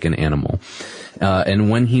 live like an animal.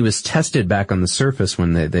 And when he was tested back on the surface,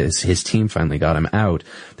 when his team finally got him out,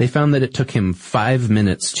 they found that it took him 5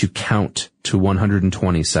 minutes to count to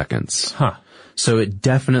 120 seconds. So it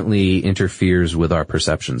definitely interferes with our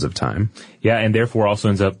perceptions of time. Yeah, and therefore also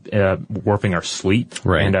ends up warping our sleep.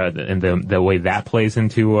 Right. And the way that plays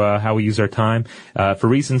into how we use our time. For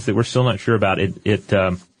reasons that we're still not sure about,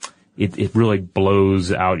 it really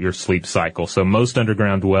blows out your sleep cycle. So most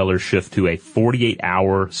underground dwellers shift to a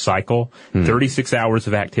 48-hour cycle, 36 hours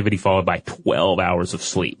of activity followed by 12 hours of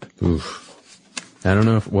sleep. Oof. I don't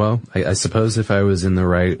know I suppose if I was in the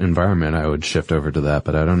right environment, I would shift over to that,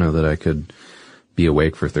 but I don't know that I could be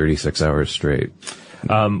awake for 36 hours straight.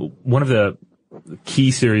 One of the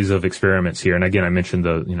key series of experiments here, and again, I mentioned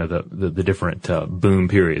the different boom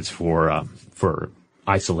periods for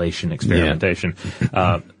isolation experimentation.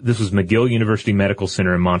 Yeah. This was McGill University Medical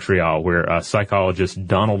Center in Montreal, where psychologist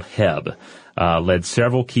Donald Hebb led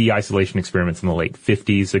several key isolation experiments in the late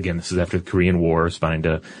 50s. Again, this is after the Korean War,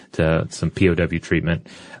 responding to some POW treatment.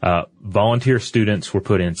 Volunteer students were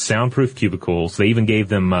put in soundproof cubicles. They even gave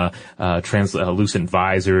them translucent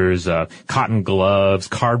visors, cotton gloves,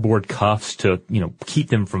 cardboard cuffs to keep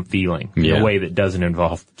them from feeling in a way that doesn't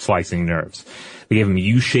involve slicing nerves. They gave them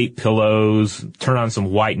U-shaped pillows, turn on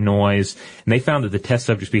some white noise, and they found that the test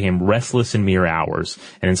subjects became restless in mere hours,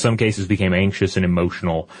 and in some cases became anxious and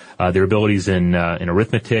emotional. Their abilities in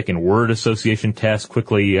arithmetic and word association tests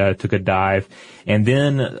quickly took a dive, and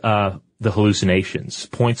then the hallucinations,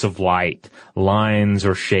 points of light, lines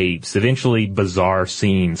or shapes, eventually bizarre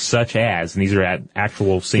scenes such as, and these are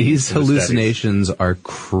actual scenes. These hallucinations are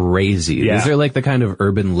crazy. Yeah. These are like the kind of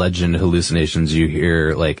urban legend hallucinations you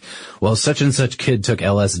hear, like, well, such and such kid took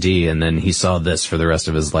LSD and then he saw this for the rest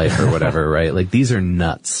of his life or whatever, right? Like, these are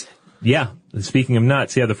nuts. Yeah. Speaking of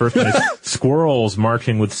nuts, the first one is squirrels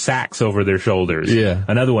marching with sacks over their shoulders. Yeah.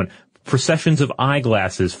 Another one, processions of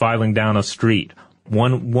eyeglasses filing down a street.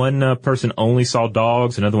 One person only saw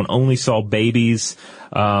dogs, another one only saw babies,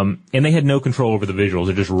 and they had no control over the visuals.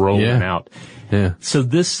 They're just rolling out. Yeah. So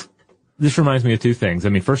this reminds me of two things. I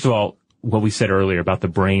mean, first of all, what we said earlier about the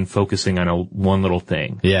brain focusing on one little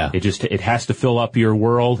thing. Yeah. It has to fill up your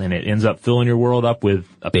world, and it ends up filling your world up with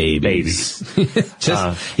babies.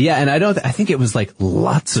 And I think it was like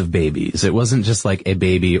lots of babies. It wasn't just like a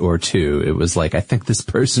baby or two. It was like, I think this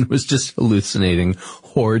person was just hallucinating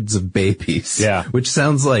hordes of babies. Yeah. Which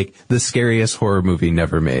sounds like the scariest horror movie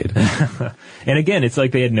never made. And again, it's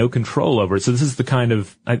like they had no control over it. So this is the kind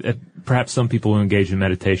of, perhaps some people who engage in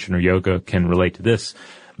meditation or yoga can relate to this.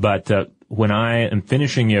 But when I am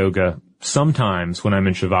finishing yoga, sometimes when I'm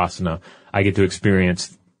in Shavasana, I get to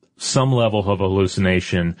experience some level of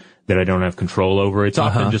hallucination that I don't have control over. It's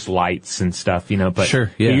often just lights and stuff, but, but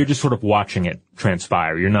you're just sort of watching it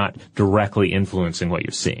transpire. You're not directly influencing what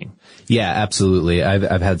you're seeing. Yeah, absolutely.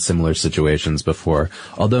 I've had similar situations before,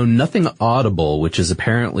 although nothing audible, which is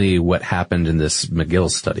apparently what happened in this McGill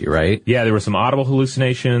study, right? Yeah, there were some audible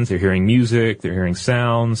hallucinations. They're hearing music. They're hearing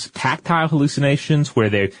sounds. Tactile hallucinations where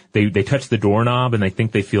they touch the doorknob and they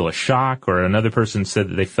think they feel a shock, or another person said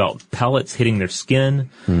that they felt pellets hitting their skin.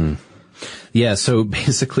 Yeah, so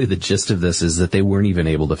basically the gist of this is that they weren't even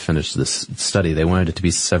able to finish this study. They wanted it to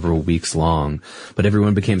be several weeks long, but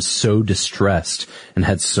everyone became so distressed and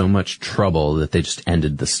had so much trouble that they just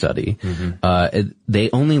ended the study. They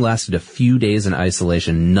only lasted a few days in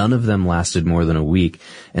isolation. None of them lasted more than a week.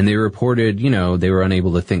 And they reported, they were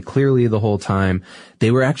unable to think clearly the whole time.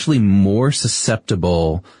 They were actually more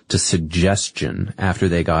susceptible to suggestion after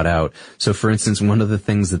they got out. So for instance, one of the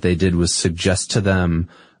things that they did was suggest to them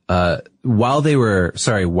while their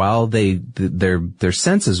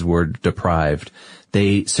senses were deprived,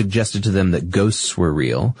 they suggested to them that ghosts were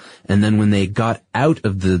real. And then when they got out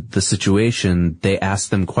of the situation, they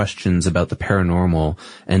asked them questions about the paranormal,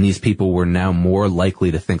 and these people were now more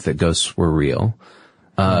likely to think that ghosts were real,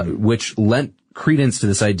 which lent credence to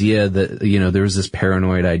this idea that, there was this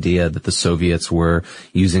paranoid idea that the Soviets were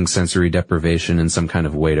using sensory deprivation in some kind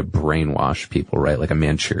of way to brainwash people, right? Like a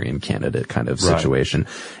Manchurian Candidate kind of situation.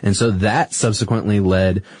 And so that subsequently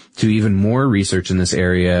led to even more research in this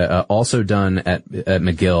area, also done at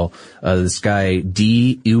McGill. This guy,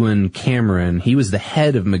 D. Ewan Cameron, he was the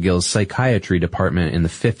head of McGill's psychiatry department in the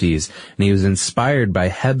 50s, and he was inspired by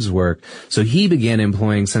Hebb's work. So he began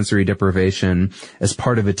employing sensory deprivation as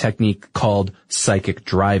part of a technique called psychic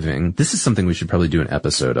driving. This is something we should probably do an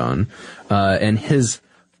episode on. And his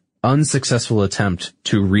unsuccessful attempt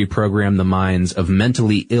to reprogram the minds of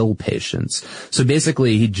mentally ill patients. So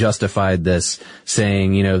basically he justified this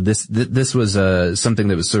saying, this was something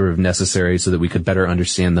that was sort of necessary so that we could better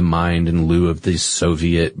understand the mind in lieu of these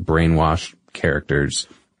Soviet brainwashed characters.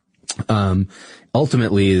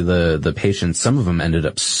 Ultimately, the patients, some of them ended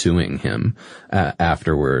up suing him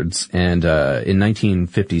afterwards. And in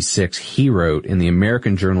 1956, he wrote in the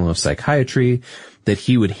American Journal of Psychiatry that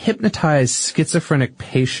he would hypnotize schizophrenic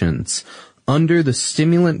patients under the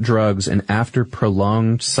stimulant drugs and after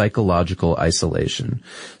prolonged psychological isolation.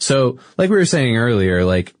 So, like we were saying earlier,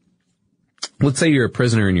 let's say you're a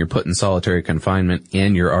prisoner and you're put in solitary confinement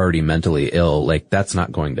and you're already mentally ill, that's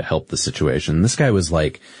not going to help the situation. This guy was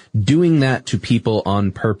doing that to people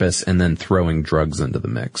on purpose and then throwing drugs into the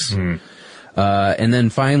mix. And then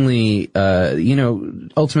finally,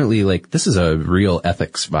 ultimately, this is a real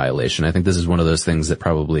ethics violation. I think this is one of those things that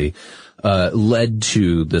probably, led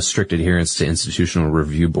to the strict adherence to institutional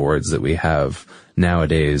review boards that we have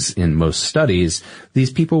nowadays in most studies.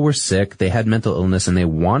 These people were sick, they had mental illness, and they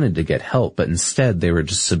wanted to get help, but instead they were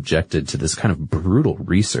just subjected to this kind of brutal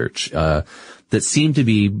research, that seemed to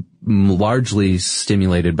be largely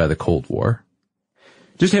stimulated by the Cold War.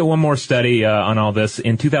 Just hit one more study on all this.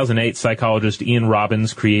 In 2008, psychologist Ian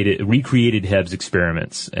Robbins recreated Hebb's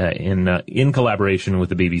experiments in collaboration with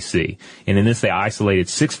the BBC. And in this, they isolated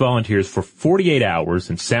 6 volunteers for 48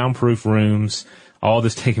 hours in soundproof rooms. All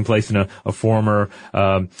this taking place in a former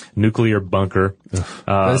nuclear bunker.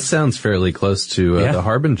 That sounds fairly close to the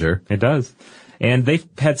Harbinger. It does. And they've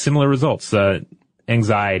had similar results.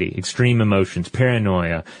 Anxiety, extreme emotions,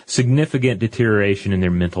 paranoia, significant deterioration in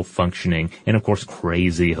their mental functioning, and of course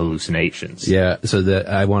crazy hallucinations. Yeah, so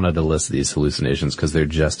I wanted to list these hallucinations because they're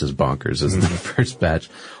just as bonkers as the first batch.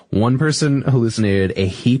 One person hallucinated a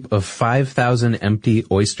heap of 5,000 empty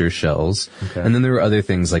oyster shells. Okay. And then there were other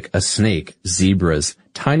things like a snake, zebras,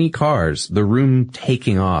 tiny cars, the room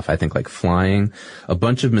taking off, I think flying, a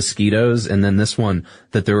bunch of mosquitoes, and then this one,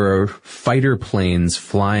 that there were fighter planes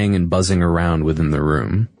flying and buzzing around within the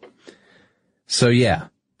room. So yeah.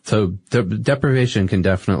 So deprivation can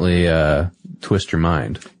definitely twist your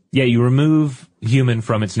mind. Yeah, you remove human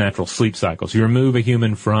from its natural sleep cycles. You remove a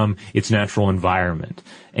human from its natural environment,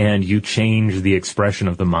 and you change the expression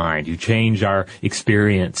of the mind. You change our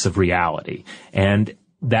experience of reality. And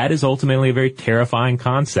that is ultimately a very terrifying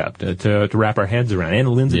concept to wrap our heads around, and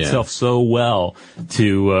it lends itself so well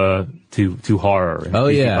to horror. And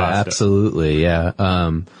absolutely.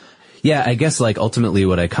 Yeah. Yeah, I guess like ultimately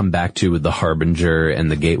what I come back to with the Harbinger and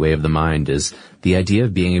the Gateway of the Mind is the idea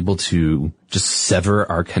of being able to just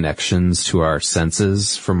sever our connections to our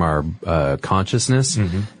senses from our consciousness.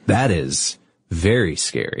 Mm-hmm. That is very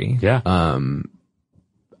scary. Yeah. To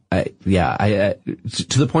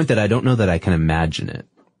the point that I don't know that I can imagine it.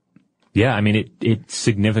 Yeah, I mean, it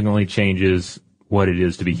significantly changes what it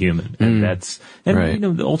is to be human. And right. You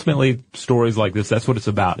know, ultimately stories like this, that's what it's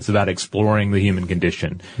about. It's about exploring the human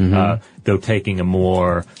condition, though taking a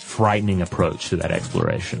more frightening approach to that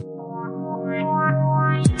exploration.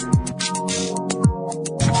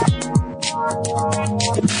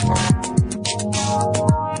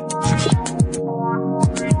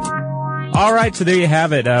 All right, so there you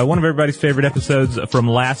have it. One of everybody's favorite episodes from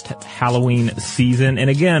last Halloween season. And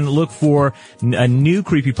again, look for a new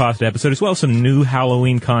Creepypasta episode, as well as some new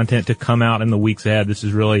Halloween content to come out in the weeks ahead. This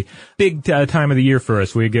is really big time of the year for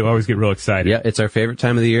us. We always get real excited. Yeah, it's our favorite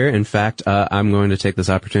time of the year. In fact, I'm going to take this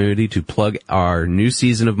opportunity to plug our new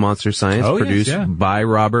season of Monster Science, produced by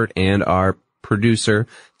Robert and our producer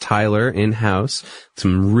Tyler in-house.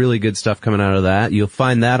 Some really good stuff coming out of that. You'll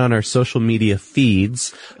find that on our social media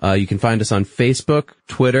feeds. You can find us on Facebook,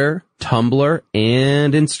 Twitter, Tumblr,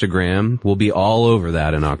 and Instagram. We'll be all over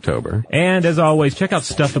that in October. And as always, check out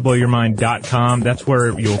StuffToBlowYourMind.com. That's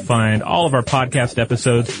where you'll find all of our podcast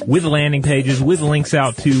episodes with landing pages, with links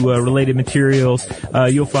out to related materials.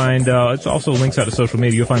 You'll find it's also links out to social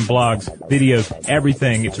media. You'll find blogs, videos,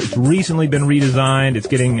 everything. It's recently been redesigned. It's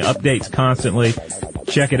getting updates constantly.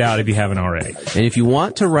 Check it out if you haven't already. And if you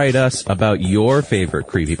want to write us about your favorite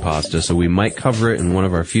creepypasta so we might cover it in one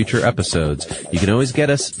of our future episodes, you can always get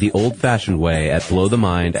us the old-fashioned way at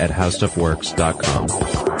blowthemind@howstuffworks.com.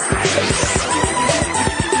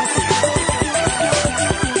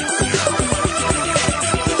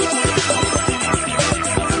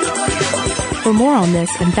 For more on this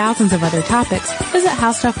and thousands of other topics, visit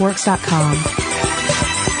howstuffworks.com.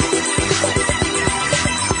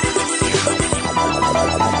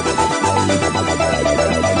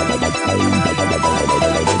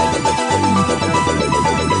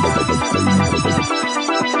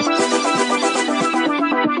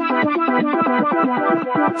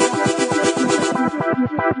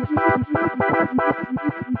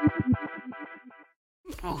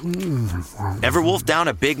 Ever wolfed down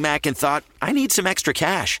a Big Mac and thought, I need some extra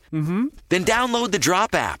cash? Mm-hmm. Then download the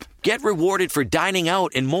Drop app. Get rewarded for dining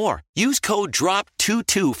out and more. Use code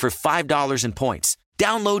DROP22 for $5 in points.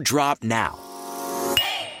 Download Drop now.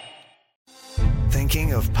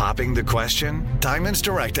 Thinking of popping the question? Diamonds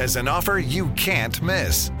Direct has an offer you can't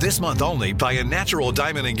miss. This month only, buy a natural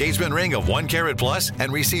diamond engagement ring of 1 carat plus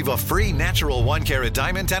and receive a free natural 1 carat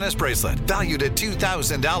diamond tennis bracelet valued at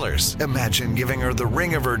 $2,000. Imagine giving her the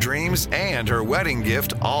ring of her dreams and her wedding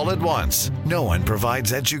gift all at once. No one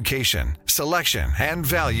provides education, selection, and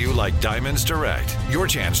value like Diamonds Direct. Your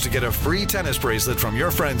chance to get a free tennis bracelet from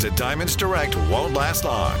your friends at Diamonds Direct won't last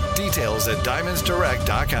long. Details at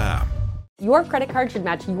diamondsdirect.com. Your credit card should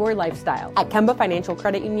match your lifestyle. At Kemba Financial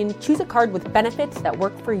Credit Union, choose a card with benefits that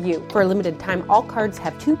work for you. For a limited time, all cards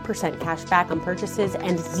have 2% cash back on purchases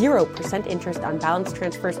and 0% interest on balance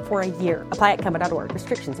transfers for a year. Apply at Kemba.org.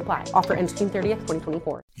 Restrictions apply. Offer ends June 30th,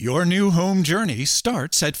 2024. Your new home journey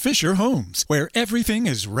starts at Fisher Homes, where everything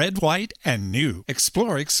is red, white, and new.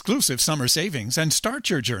 Explore exclusive summer savings and start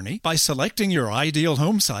your journey by selecting your ideal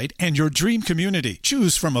home site and your dream community.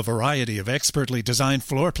 Choose from a variety of expertly designed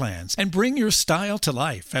floor plans and bring your style to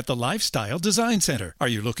life at the Lifestyle Design Center. Are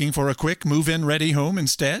you looking for a quick move-in ready home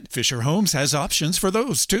instead? Fisher Homes has options for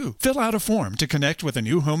those too. Fill out a form to connect with a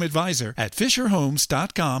new home advisor at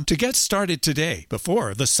fisherhomes.com to get started today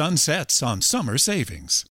before the sun sets on summer savings.